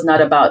really was not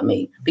about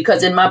me.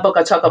 Because in my book,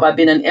 I talk about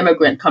being an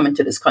immigrant coming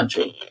to this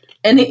country.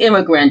 Any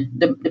immigrant,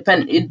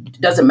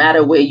 it doesn't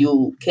matter where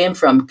you came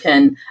from,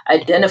 can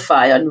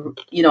identify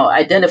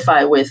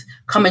with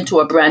coming to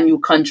a brand new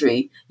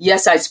country.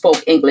 Yes, I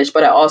spoke English,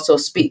 but I also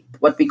speak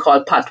what we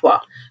call patois,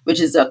 which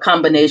is a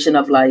combination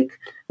of like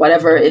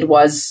whatever it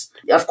was.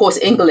 Of course,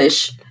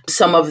 English,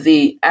 some of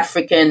the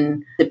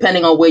African,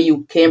 depending on where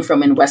you came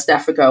from in West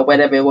Africa or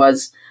whatever it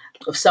was,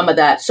 some of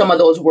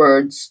those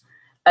words,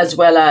 as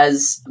well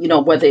as,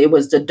 whether it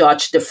was the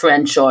Dutch, the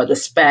French, or the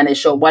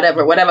Spanish, or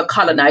whatever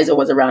colonizer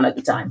was around at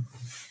the time.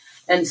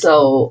 And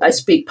so I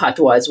speak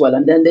patois as well.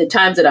 And then there are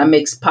times that I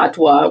mix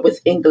patois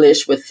with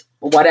English, with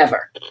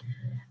whatever.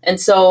 And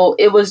so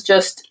it was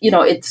just,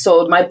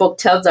 so my book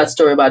tells that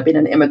story about being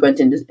an immigrant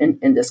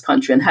in this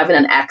country and having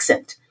an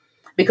accent.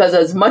 Because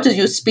as much as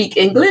you speak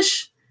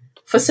English,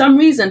 for some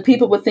reason,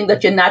 people would think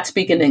that you're not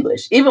speaking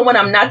English. Even when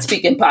I'm not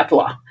speaking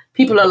patois,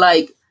 people are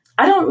like,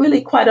 I don't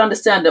really quite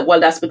understand that.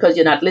 Well, that's because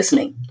you're not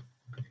listening.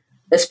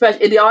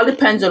 Especially, it all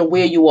depends on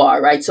where you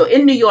are, right? So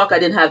in New York, I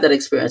didn't have that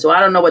experience. So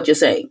I don't know what you're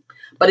saying.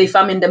 But if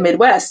I'm in the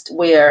Midwest,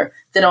 where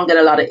they don't get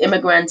a lot of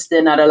immigrants, there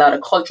are not a lot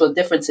of cultural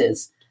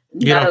differences.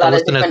 You don't have to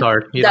listen as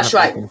hard. That's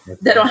right.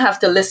 They don't have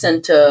to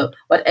listen to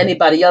what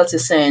anybody else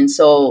is saying.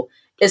 So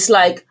it's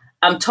like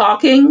I'm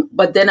talking,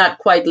 but they're not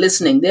quite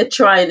listening. They're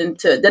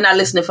not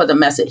listening for the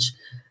message.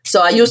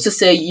 So I used to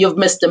say, you've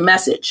missed the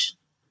message.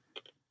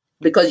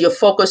 Because you're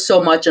focused so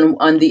much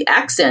on the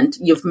accent,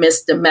 you've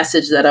missed the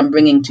message that I'm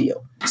bringing to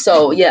you.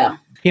 So, yeah.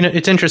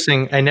 It's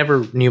interesting. I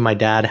never knew my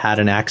dad had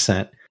an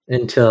accent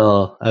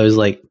until I was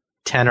like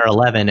 10 or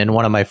 11. And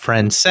one of my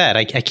friends said,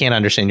 I can't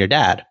understand your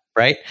dad.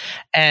 Right.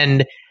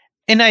 And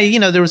I,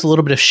 there was a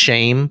little bit of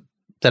shame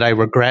that I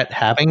regret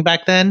having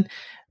back then.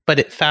 But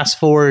it fast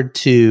forward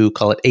to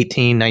call it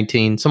 18,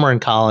 19, somewhere in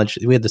college,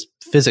 we had this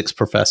physics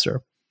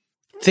professor,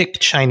 thick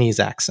Chinese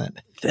accent.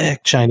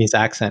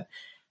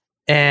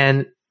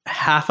 And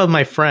half of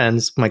my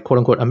friends, my quote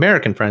unquote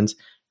American friends,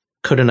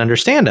 couldn't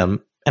understand him.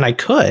 And I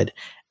could.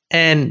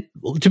 And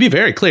to be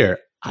very clear,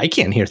 I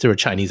can't hear through a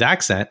Chinese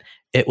accent.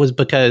 It was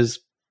because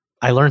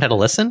I learned how to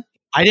listen.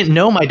 I didn't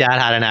know my dad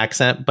had an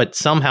accent, but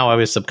somehow I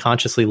was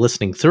subconsciously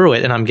listening through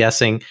it. And I'm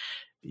guessing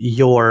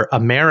your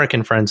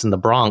American friends in the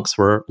Bronx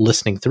were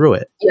listening through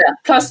it. Yeah.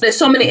 Plus, there's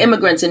so many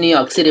immigrants in New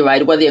York City,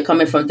 right? Whether you're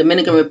coming from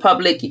Dominican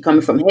Republic, you're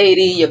coming from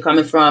Haiti, you're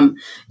coming from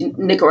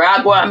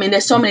Nicaragua. I mean,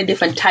 there's so many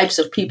different types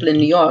of people in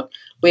New York,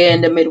 where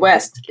in the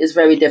Midwest is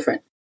very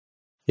different.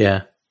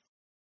 Yeah.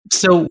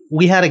 So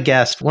we had a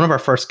guest, one of our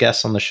first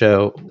guests on the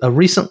show, a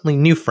recently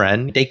new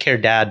friend,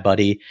 daycare dad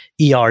buddy,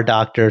 ER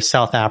doctor,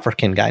 South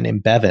African guy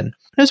named Bevan.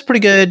 It was a pretty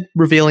good,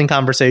 revealing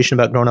conversation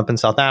about growing up in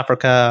South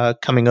Africa,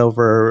 coming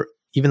over,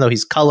 even though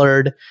he's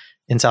colored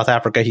in South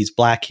Africa, he's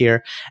black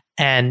here.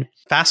 And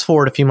fast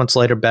forward a few months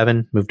later,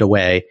 Bevan moved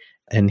away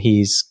and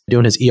he's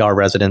doing his ER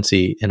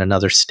residency in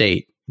another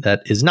state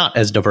that is not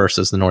as diverse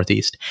as the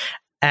Northeast.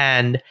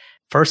 And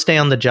first day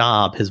on the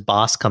job, his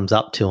boss comes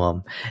up to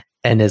him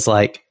and is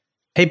like,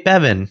 "Hey,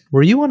 Bevan,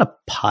 were you on a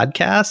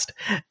podcast?"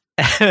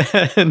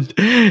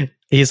 And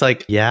he's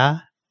like, "Yeah."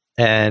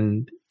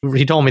 And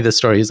he told me this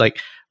story. He's like,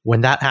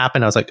 when that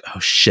happened, I was like, oh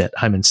shit,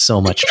 I'm in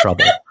so much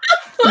trouble.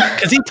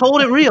 Because he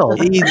told it real.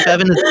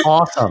 Bevan is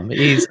awesome.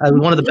 He's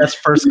one of the best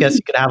first guests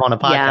you could have on a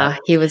podcast. Yeah,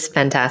 he was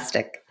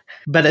fantastic.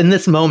 But in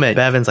this moment,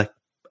 Bevan's like,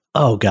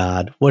 oh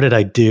God, what did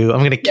I do? I'm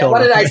going to kill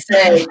what her. did I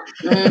say?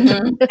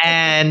 Mm-hmm.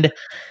 And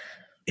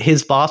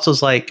his boss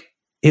was like,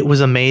 it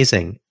was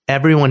amazing.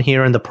 Everyone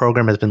here in the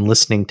program has been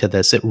listening to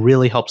this. It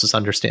really helps us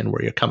understand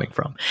where you're coming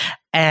from.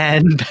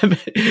 And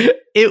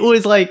it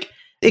was like,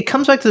 it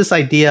comes back to this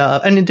idea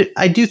of, and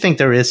I do think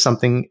there is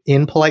something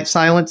in polite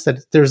silence, that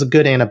there's a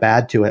good and a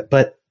bad to it.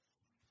 But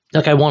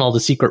like, I want all the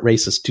secret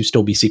racists to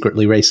still be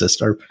secretly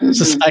racist, our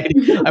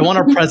society. I want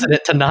our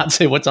president to not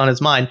say what's on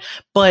his mind.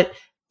 But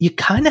you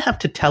kind of have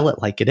to tell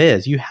it like it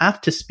is. You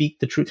have to speak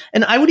the truth.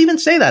 And I would even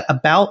say that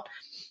about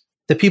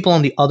the people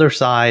on the other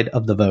side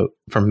of the vote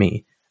from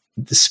me.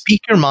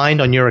 Speak your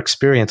mind on your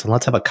experience and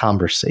let's have a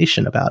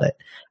conversation about it.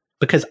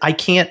 Because I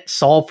can't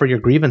solve for your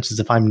grievances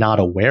if I'm not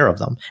aware of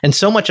them. And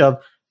so much of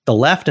the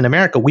left in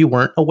America, we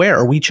weren't aware,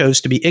 or we chose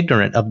to be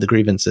ignorant of the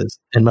grievances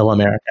in middle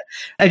America.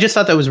 I just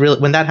thought that was really,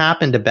 when that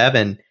happened to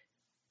Bevan,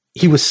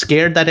 he was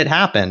scared that it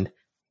happened,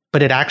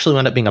 but it actually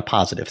ended up being a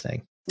positive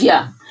thing.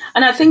 Yeah.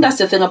 And I think that's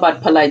the thing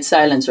about polite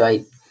silence,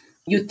 right?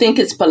 You think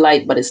it's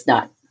polite, but it's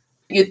not.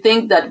 You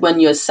think that when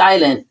you're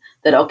silent,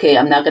 that, okay,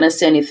 I'm not going to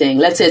say anything.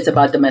 Let's say it's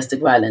about domestic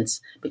violence,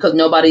 because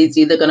nobody's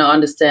either going to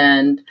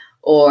understand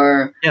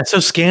or... Yeah, it's so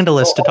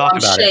scandalous to talk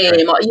about shame,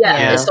 it. Right?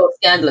 Yeah, it's so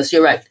scandalous.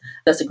 You're right.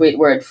 That's a great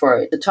word for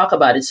it, to talk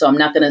about it. So I'm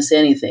not going to say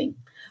anything.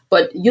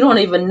 But you don't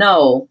even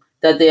know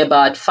that there are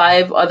about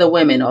 5 other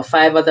women or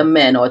 5 other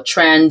men or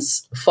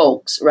trans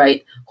folks,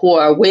 right, who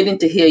are waiting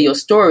to hear your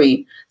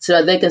story so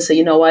that they can say,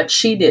 you know what,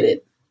 she did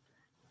it.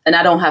 And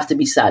I don't have to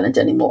be silent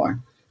anymore.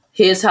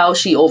 Here's how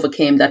she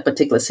overcame that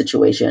particular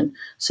situation.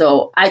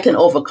 So I can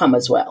overcome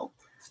as well.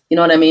 You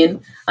know what I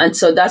mean? And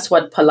so that's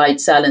what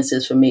polite silence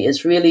is for me.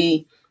 It's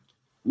really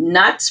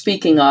not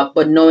speaking up,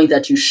 but knowing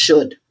that you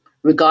should,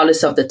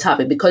 regardless of the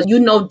topic, because you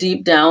know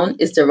deep down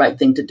it's the right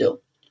thing to do.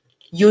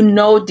 You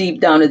know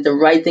deep down that the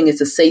right thing is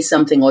to say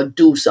something or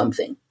do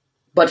something.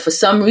 But for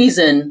some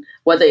reason,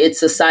 whether it's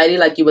society,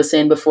 like you were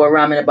saying before,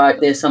 Ramin, about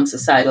there's some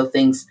societal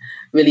things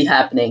really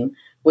happening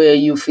where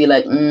you feel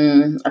like,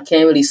 I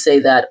can't really say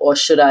that, or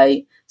should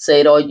I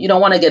say it, or you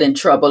don't want to get in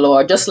trouble,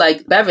 or just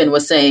like Bevan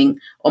was saying,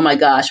 oh my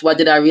gosh, what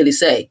did I really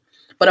say?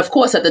 But of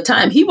course, at the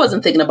time, he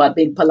wasn't thinking about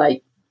being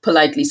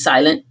politely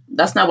silent.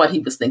 That's not what he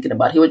was thinking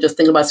about. He was just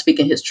thinking about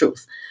speaking his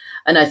truth.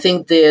 And I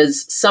think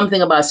there's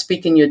something about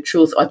speaking your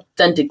truth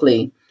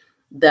authentically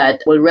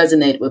that will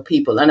resonate with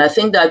people. And I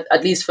think that,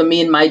 at least for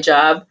me in my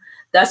job,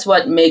 that's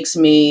what makes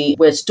me,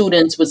 where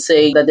students would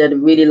say that they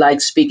really like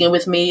speaking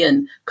with me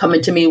and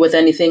coming to me with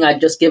anything. I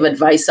just give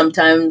advice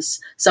sometimes.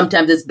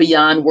 Sometimes it's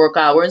beyond work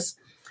hours,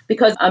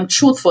 because I'm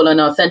truthful and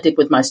authentic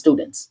with my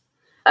students.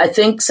 I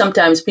think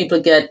sometimes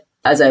people get,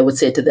 as I would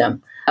say to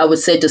them, I would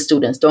say to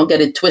students, don't get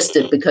it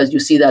twisted because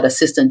you see that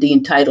assistant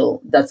dean title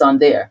that's on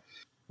there.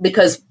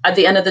 Because at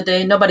the end of the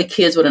day, nobody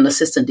cares what an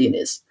assistant dean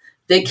is.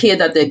 They care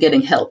that they're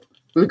getting help,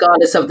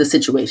 regardless of the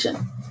situation.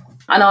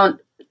 I know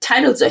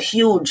titles are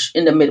huge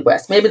in the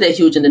Midwest. Maybe they're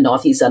huge in the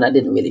Northeast, and I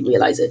didn't really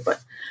realize it, but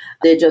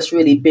they're just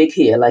really big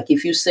here. Like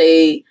if you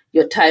say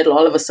your title,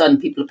 all of a sudden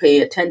people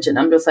pay attention.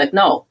 I'm just like,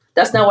 no,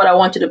 that's not what I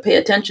want you to pay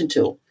attention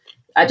to.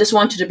 I just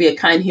want you to be a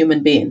kind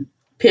human being,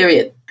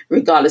 period,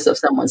 regardless of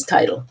someone's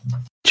title. You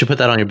should put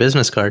that on your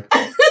business card.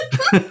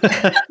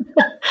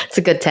 It's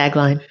a good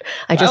tagline.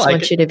 I just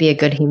want you to be a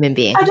good human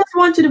being. I just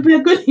want you to be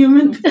a good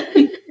human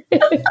being.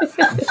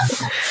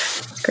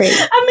 Great.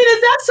 I mean,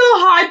 is that so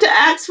hard to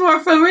ask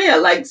for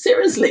real? Like,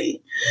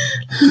 seriously.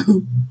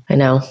 I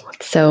know.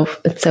 It's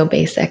so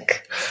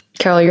basic.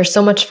 Carol, you're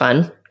so much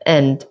fun,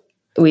 and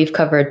we've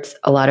covered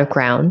a lot of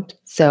ground.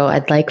 So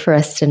I'd like for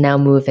us to now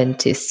move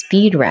into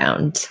speed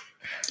round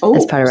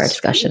as part of our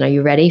discussion. Are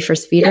you ready for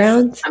speed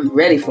round? I'm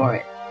ready for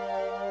it.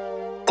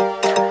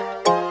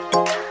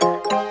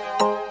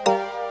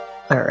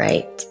 All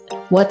right.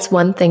 What's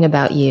one thing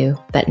about you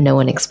that no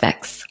one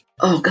expects?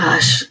 Oh,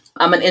 gosh.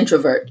 I'm an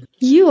introvert.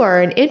 You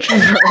are an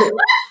introvert.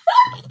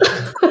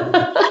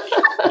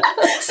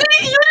 See,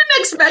 you didn't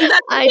expect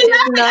that. I did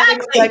not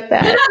expect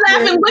that. You're not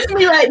laughing with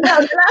me right now.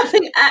 You're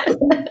laughing at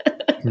me.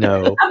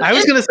 No. I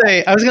was going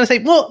to say,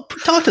 well,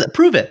 talk to that.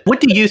 Prove it. What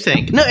do you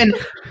think? No, and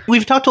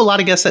we've talked to a lot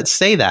of guests that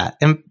say that.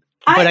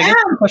 But I guess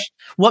the question,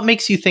 what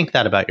makes you think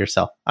that about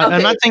yourself? Okay.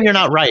 I'm not saying you're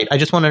not right. I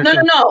just want to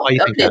know why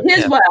you think that.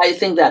 Here's why I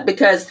think that.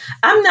 Because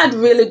I'm not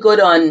really good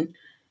on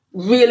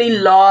really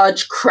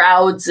large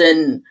crowds,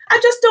 and I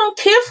just don't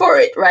care for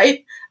it,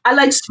 right? I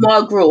like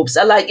small groups.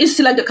 You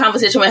see, like the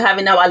conversation we're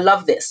having now, I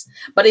love this.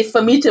 But if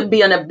for me to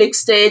be on a big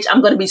stage,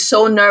 I'm going to be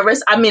so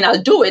nervous. I mean,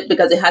 I'll do it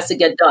because it has to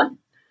get done.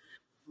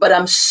 But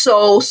I'm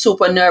so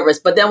super nervous.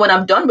 But then when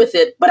I'm done with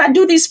it, but I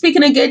do these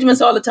speaking engagements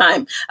all the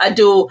time. I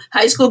do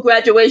high school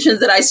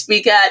graduations that I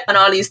speak at and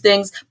all these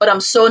things. But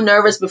I'm so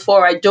nervous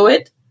before I do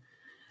it.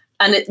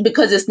 And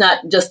because it's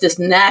not just this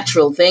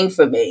natural thing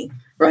for me,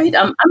 right?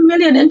 I'm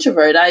really an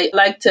introvert. I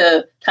like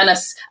to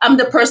I'm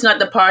the person at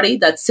the party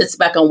that sits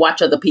back and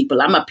watch other people.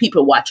 I'm a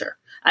people watcher.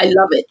 I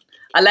love it.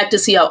 I like to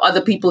see how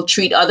other people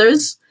treat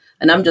others.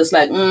 And I'm just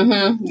like,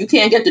 you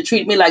can't get to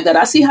treat me like that.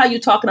 I see how you're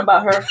talking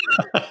about her.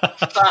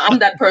 I'm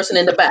that person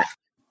in the back.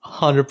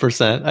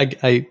 100%.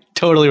 I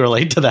totally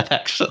relate to that,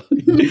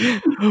 actually.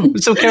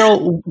 So,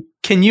 Carol,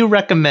 can you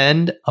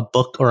recommend a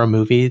book or a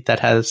movie that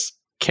has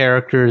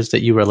characters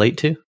that you relate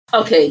to?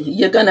 Okay,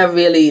 you're going to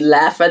really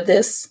laugh at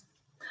this,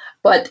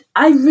 but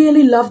I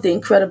really love The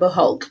Incredible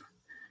Hulk.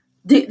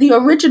 The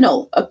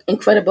original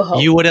Incredible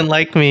Hulk. You wouldn't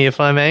like me if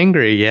I'm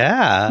angry.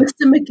 Yeah.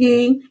 Mr.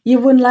 McGee, you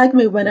wouldn't like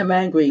me when I'm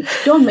angry.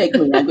 Don't make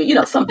me angry.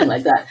 Something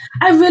like that.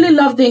 I really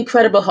love The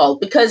Incredible Hulk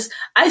because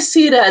I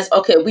see it as,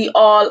 okay, we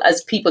all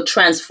as people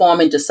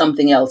transform into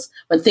something else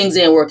when things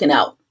ain't working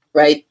out,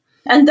 right?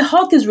 And the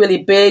Hulk is really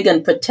big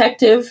and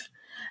protective.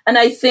 And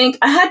I think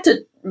I had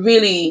to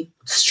really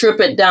strip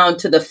it down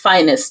to the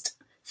finest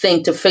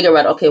thing to figure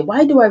out, okay,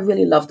 why do I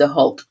really love the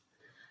Hulk?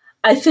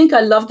 I think I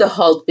love the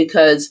Hulk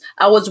because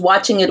I was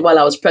watching it while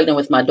I was pregnant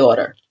with my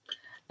daughter.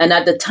 And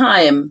at the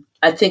time,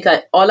 I think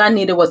all I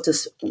needed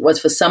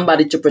was for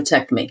somebody to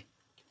protect me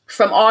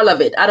from all of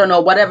it. I don't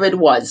know, whatever it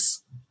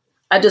was.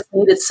 I just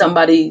needed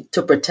somebody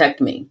to protect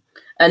me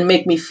and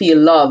make me feel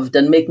loved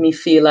and make me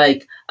feel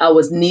like I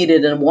was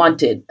needed and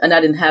wanted. And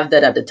I didn't have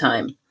that at the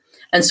time.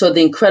 And so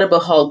the Incredible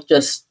Hulk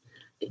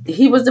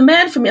he was the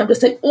man for me. I'm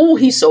just like, oh,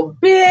 he's so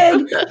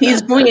big.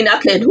 He's green.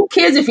 Okay, who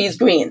cares if he's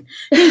green?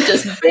 He's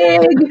just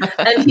big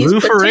and he's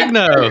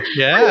Ferrigno.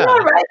 Yeah. I know,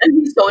 right? And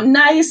he's so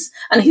nice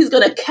and he's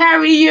going to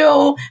carry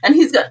you. And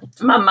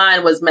my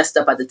mind was messed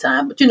up at the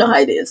time, but you know how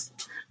it is.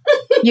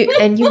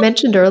 You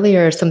mentioned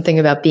earlier something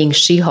about being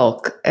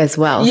She-Hulk as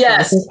well.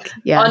 Yes. So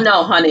yeah. Oh,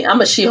 no, honey. I'm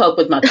a She-Hulk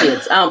with my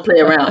kids. I don't play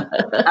around.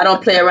 I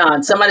don't play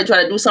around. Somebody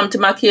try to do something to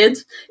my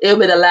kids, it'll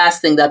be the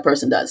last thing that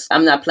person does.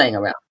 I'm not playing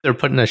around. They're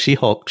putting a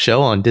She-Hulk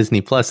show on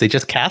Disney Plus. They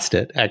just cast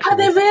it, actually. Are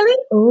they really?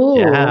 Ooh.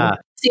 Yeah.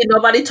 See,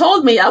 nobody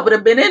told me. I would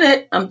have been in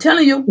it. I'm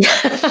telling you.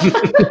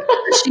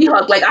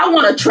 She-Hulk. Like, I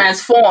want to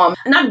transform.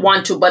 Not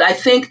want to, but I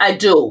think I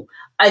do.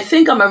 I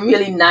think I'm a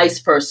really nice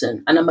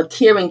person and I'm a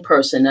caring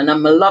person and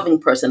I'm a loving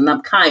person and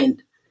I'm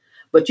kind.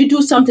 But you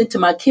do something to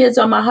my kids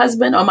or my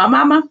husband or my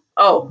mama,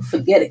 oh,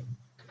 forget it.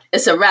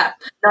 It's a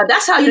wrap. Now,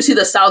 that's how you see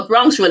the South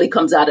Bronx really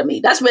comes out of me.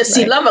 That's where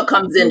Sea Lover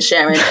comes in,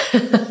 Sharon.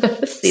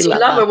 Sea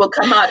Lover will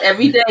come out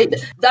every day.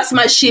 That's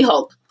my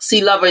She-Hulk.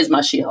 Sea Lover is my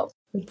She-Hulk.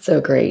 It's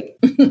so great.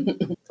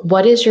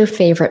 What is your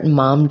favorite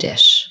mom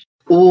dish?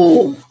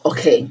 Ooh,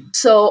 okay.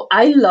 So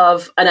I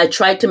love, and I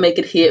tried to make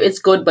it here. It's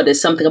good, but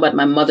there's something about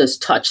my mother's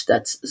touch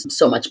that's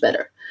so much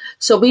better.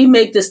 So we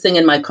make this thing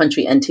in my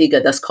country,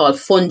 Antigua, that's called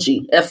fungi,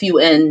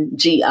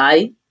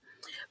 Fungi.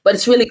 But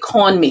it's really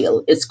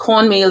cornmeal. It's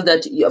cornmeal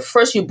that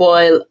first you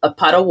boil a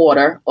pot of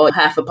water or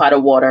half a pot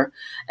of water,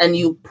 and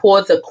you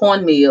pour the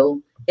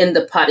cornmeal in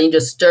the pot and you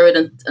just stir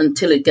it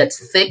until it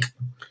gets thick.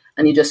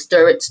 And you just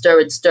stir it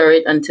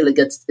until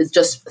it's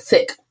just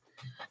thick.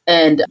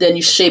 And then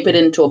you shape it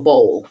into a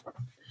bowl.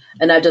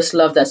 And I just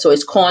love that. So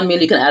it's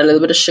cornmeal. You can add a little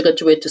bit of sugar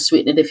to it to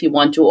sweeten it if you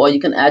want to, or you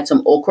can add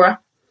some okra.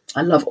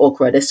 I love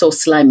okra. They're so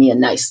slimy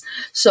and nice.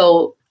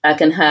 So I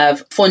can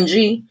have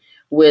fungi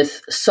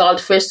with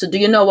saltfish. So do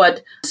you know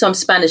what some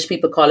Spanish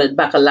people call it?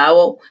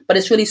 Bacalao. But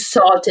it's really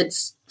salted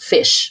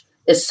fish.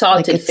 It's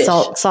salted fish.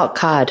 Salt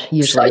cod,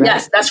 usually. So, right?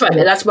 Yes, that's right.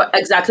 That's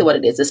exactly what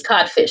it is. It's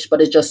codfish,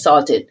 but it's just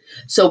salted.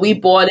 So we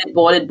boil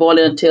it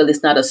until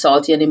it's not as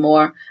salty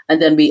anymore.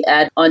 And then we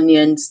add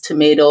onions,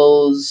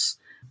 tomatoes,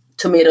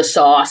 tomato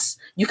sauce.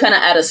 You kind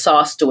of add a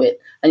sauce to it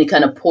and you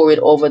kind of pour it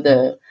over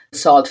the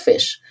salt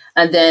fish.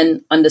 And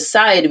then on the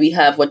side, we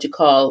have we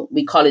call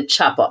it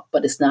chop up,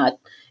 but it's not.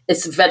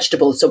 It's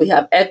vegetables. So we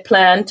have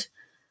eggplant,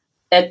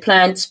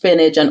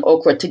 spinach, and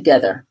okra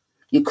together.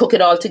 You cook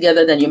it all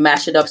together, then you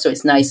mash it up so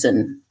it's nice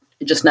and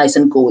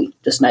gooey,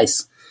 just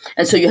nice.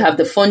 And so you have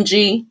the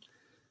fungi,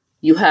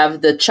 you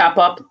have the chop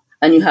up,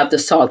 and you have the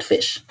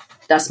saltfish.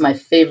 That's my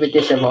favorite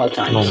dish of all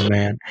time. Oh,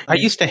 man. I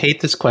used to hate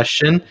this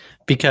question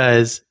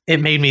because it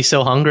made me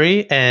so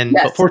hungry.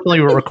 But fortunately,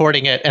 we're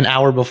recording it an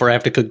hour before I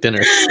have to cook dinner.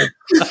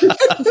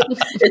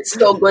 It's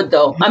so good,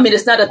 though. I mean,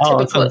 it's not of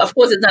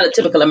course, it's not a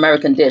typical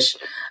American dish,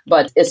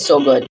 but it's so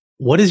good.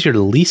 What is your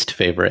least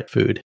favorite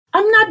food?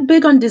 I'm not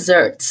big on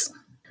desserts.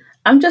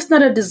 I'm just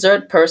not a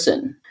dessert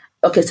person.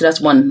 Okay, so that's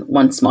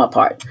one small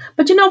part.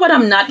 But you know what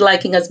I'm not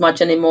liking as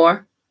much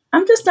anymore?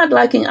 I'm just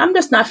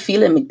not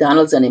feeling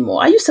McDonald's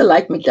anymore. I used to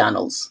like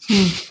McDonald's.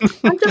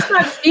 I'm just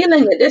not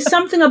feeling it. There's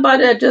something about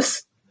it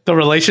The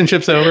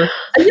relationship's over?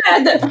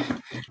 Yeah,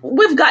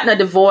 we've gotten a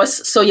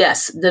divorce. So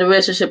yes, the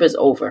relationship is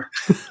over.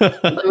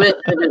 The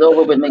relationship is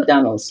over with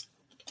McDonald's.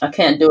 I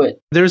can't do it.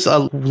 There's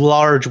a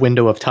large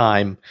window of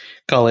time,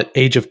 call it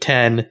age of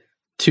 10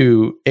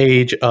 to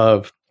age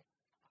of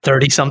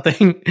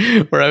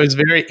 30-something, where I was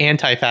very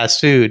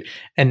anti-fast food.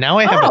 And now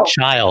I have a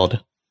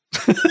child.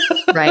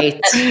 Right.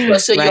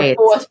 So you're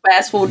for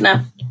fast food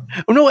now?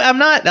 No, I'm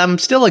not. I'm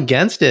still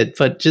against it.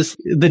 But just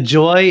the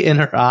joy in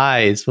her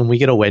eyes when we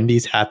get a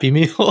Wendy's Happy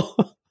Meal.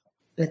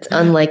 It's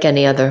unlike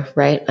any other,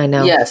 right? I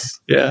know. Yes.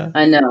 Yeah.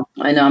 I know.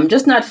 I'm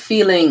just not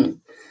feeling...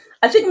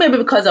 I think maybe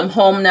because I'm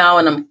home now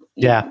and I'm...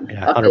 Yeah,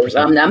 100%. Okay,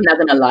 I'm not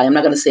going to lie. I'm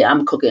not going to say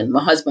I'm cooking.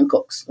 My husband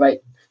cooks, right?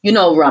 You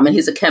know Ramen,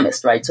 he's a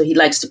chemist, right? So he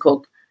likes to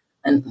cook.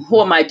 And who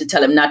am I to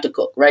tell him not to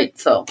cook, right?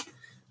 So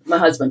my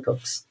husband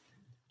cooks.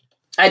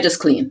 I just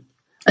clean.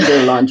 I do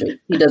the laundry.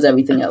 He does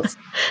everything else.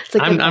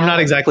 I'm not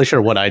exactly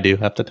sure what I do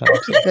half the time.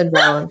 So. Good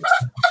balance.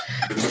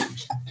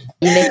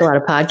 You make a lot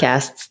of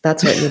podcasts.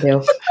 That's what you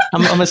do.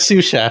 I'm a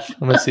sous chef.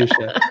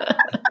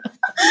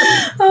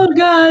 Oh,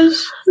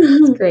 gosh.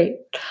 That's great.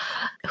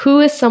 Who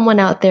is someone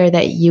out there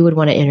that you would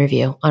want to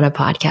interview on a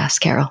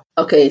podcast, Carol?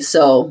 Okay,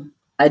 so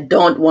I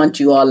don't want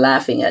you all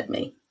laughing at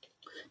me.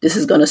 This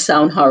is going to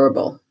sound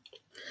horrible.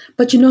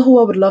 But you know who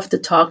I would love to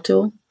talk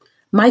to?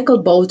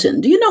 Michael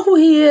Bolton. Do you know who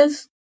he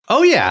is?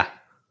 Oh, yeah.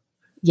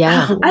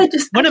 Yeah.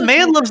 When a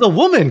man loves a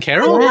woman,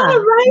 Carol. Yeah,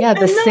 right? Yeah,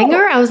 the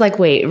singer. I was like,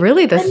 wait,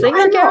 really? The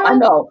singer, Carol? I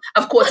know.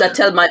 Of course, I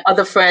tell my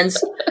other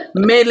friends,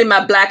 mainly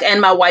my black and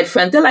my white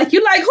friends, they're like,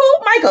 you like who?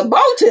 Michael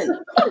Bolton.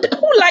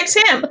 Who likes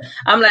him?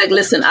 I'm like,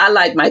 listen, I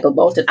like Michael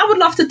Bolton. I would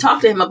love to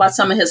talk to him about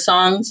some of his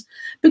songs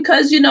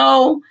because,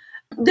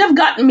 they've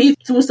gotten me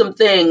through some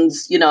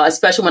things,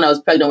 especially when I was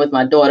pregnant with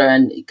my daughter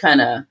and kind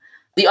of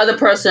the other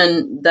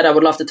person that I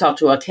would love to talk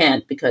to, I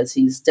can't because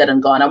he's dead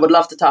and gone. I would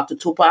love to talk to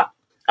Tupac.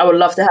 I would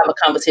love to have a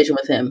conversation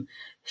with him.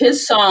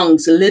 His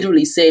songs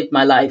literally saved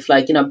my life.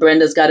 Like,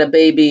 Brenda's Got a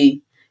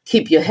Baby,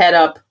 Keep Your Head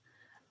Up.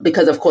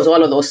 Because, of course,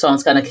 all of those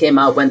songs kind of came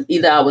out when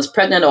either I was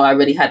pregnant or I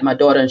already had my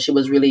daughter and she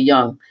was really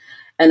young.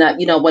 And,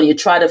 when you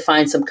try to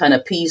find some kind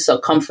of peace or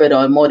comfort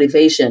or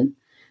motivation,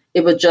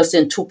 it was just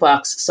in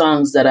Tupac's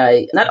songs that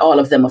not all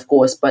of them, of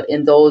course, but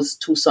in those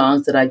two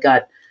songs that I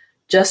got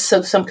just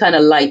some kind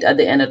of light at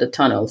the end of the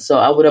tunnel. So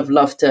I would have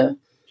loved to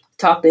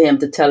talk to him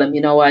to tell him, you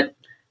know what?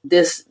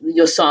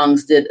 Your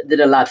songs did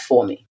a lot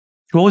for me.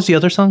 What was the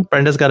other song?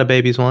 Brenda's Got a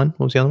Baby's one.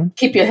 What was the other one?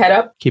 Keep Your Head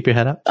Up. Keep Your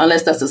Head Up.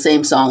 Unless that's the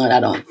same song and I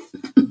don't.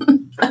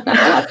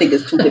 I think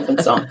it's two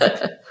different songs.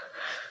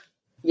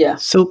 Yeah.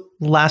 So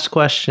last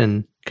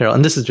question, Carol,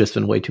 and this has just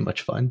been way too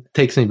much fun. It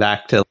takes me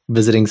back to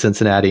visiting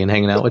Cincinnati and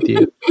hanging out with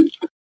you.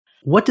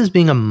 What does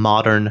being a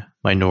modern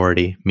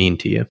minority mean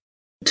to you?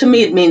 To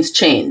me, it means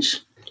change,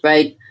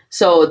 right?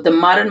 So the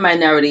modern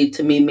minority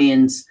to me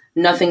means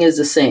nothing is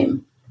the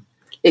same.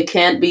 It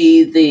can't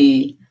be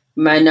the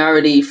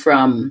minority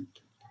from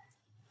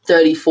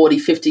 30, 40,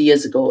 50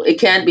 years ago. It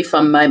can't be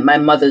from my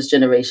mother's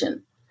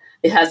generation.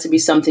 It has to be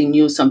something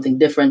new, something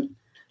different.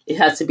 It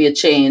has to be a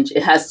change.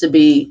 It has to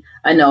be,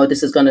 I know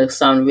this is going to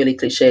sound really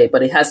cliche,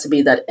 but it has to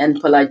be that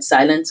end polite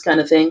silence kind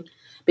of thing.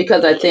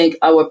 Because I think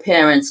our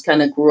parents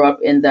kind of grew up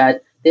in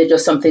that there are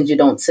just some things you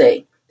don't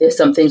say. There's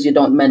some things you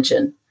don't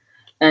mention.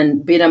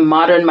 And being a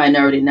modern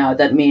minority now,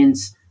 that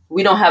means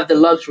we don't have the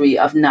luxury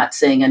of not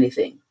saying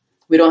anything.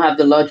 We don't have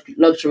the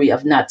luxury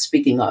of not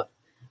speaking up.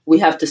 We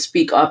have to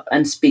speak up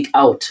and speak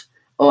out.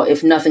 Or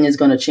if nothing is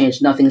going to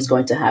change, nothing is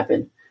going to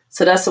happen.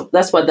 So that's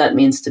what that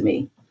means to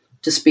me.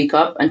 To speak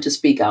up and to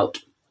speak out.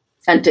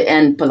 And to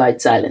end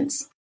polite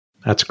silence.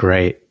 That's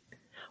great.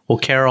 Well,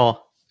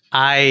 Carol,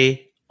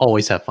 I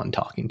always have fun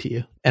talking to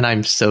you. And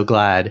I'm so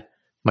glad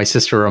my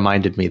sister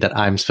reminded me that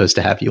I'm supposed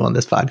to have you on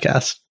this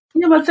podcast.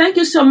 Yeah, but thank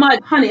you so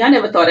much. Honey, I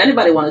never thought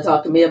anybody wanted to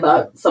talk to me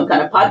about some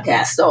kind of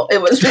podcast. So it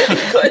was really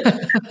good.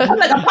 I'm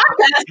like, a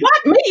podcast?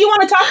 What? Me? You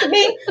want to talk to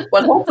me?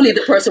 Well, hopefully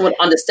the person would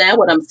understand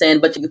what I'm saying,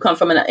 but you come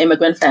from an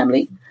immigrant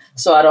family.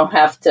 So I don't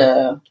have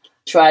to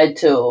try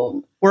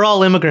to... We're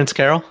all immigrants,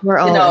 Carol. We're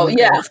all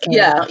immigrants,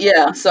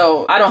 yeah.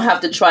 So I don't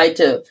have to try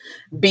to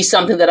be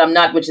something that I'm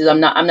not, which is I'm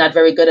not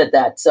very good at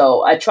that.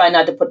 So I try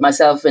not to put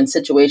myself in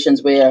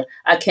situations where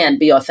I can't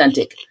be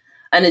authentic.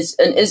 And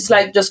it's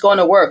like just going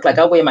to work. Like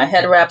I wear my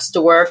head wraps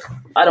to work.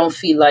 I don't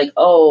feel like,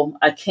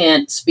 I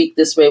can't speak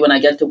this way when I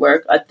get to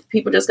work.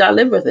 People just gotta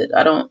live with it.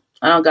 I don't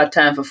got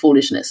time for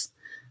foolishness.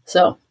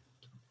 So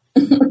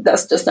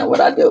that's just not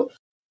what I do.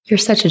 You're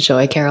such a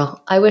joy,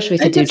 Carol. I wish we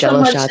could do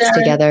Jello shots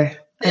together.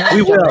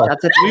 We will.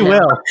 We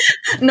will.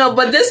 No,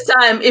 but this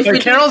time,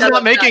 Carol's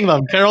not making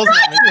them. Carol's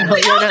not making them.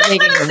 You're not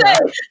making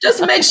them.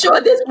 Just make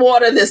sure there's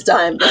water this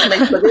time. Just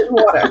make sure there's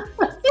water.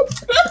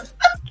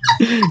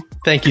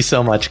 Thank you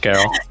so much,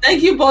 Carol.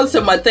 Thank you both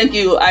so much. Thank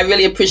you. I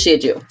really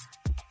appreciate you.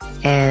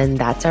 And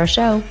that's our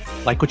show.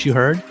 Like what you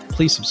heard?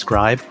 Please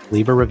subscribe,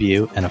 leave a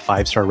review, and a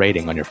 5-star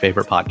rating on your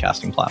favorite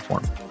podcasting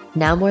platform.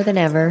 Now more than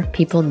ever,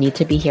 people need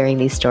to be hearing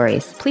these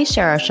stories. Please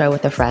share our show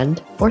with a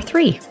friend or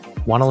 3.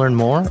 Want to learn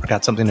more or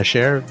got something to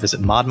share?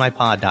 Visit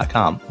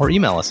modmypod.com or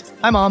email us,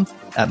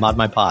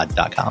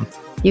 himom@modmypod.com.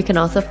 You can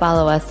also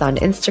follow us on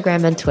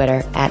Instagram and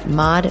Twitter at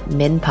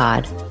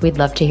modminpod. We'd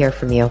love to hear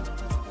from you.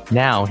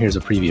 Now, here's a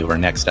preview of our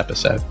next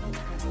episode.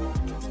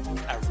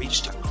 I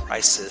reached a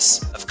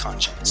crisis of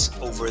conscience.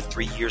 Over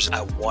 3 years,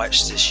 I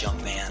watched this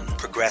young man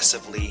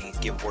progressively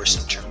get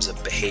worse in terms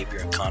of behavior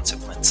and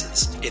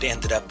consequences. It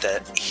ended up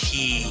that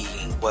he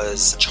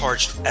was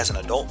charged as an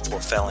adult for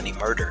felony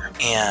murder.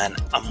 And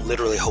I'm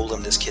literally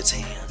holding this kid's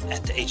hand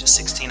at the age of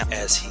 16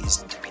 as he's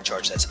to be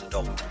charged as an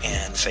adult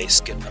and face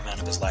a good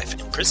amount of his life in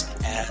prison.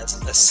 As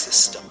a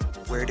system,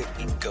 where did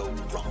we go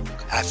wrong?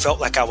 I felt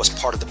like I was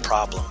part of the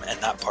problem and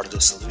not part of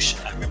the solution.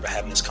 I remember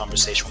having this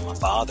conversation with my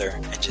father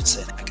and just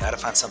saying, I gotta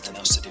find something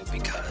else to do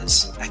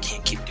because I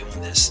can't keep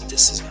doing this.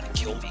 This is gonna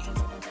kill me.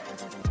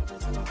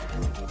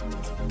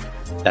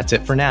 That's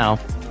it for now.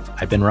 I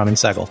I've been Ramin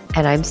Segal.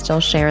 And I'm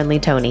still Sharon Lee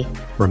Tony.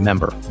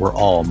 Remember, we're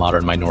all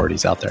modern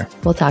minorities out there.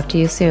 We'll talk to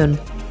you soon.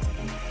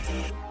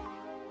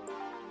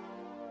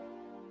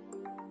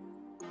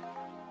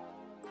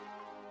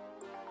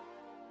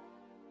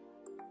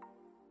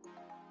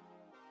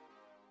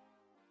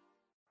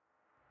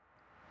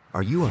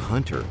 Are you a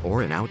hunter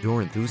or an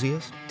outdoor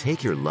enthusiast?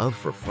 Take your love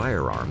for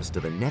firearms to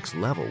the next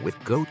level with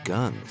Goat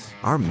Guns.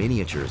 Our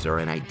miniatures are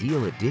an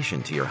ideal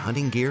addition to your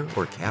hunting gear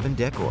or cabin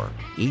decor.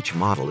 Each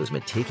model is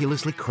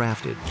meticulously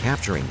crafted,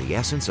 capturing the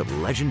essence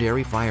of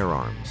legendary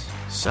firearms.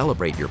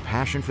 Celebrate your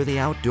passion for the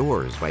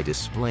outdoors by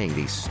displaying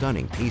these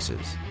stunning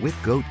pieces. With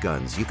Goat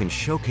Guns, you can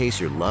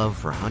showcase your love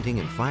for hunting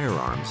and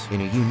firearms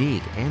in a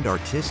unique and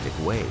artistic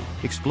way.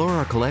 Explore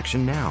our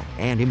collection now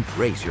and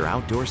embrace your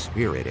outdoor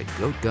spirit at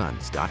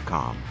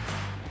goatguns.com.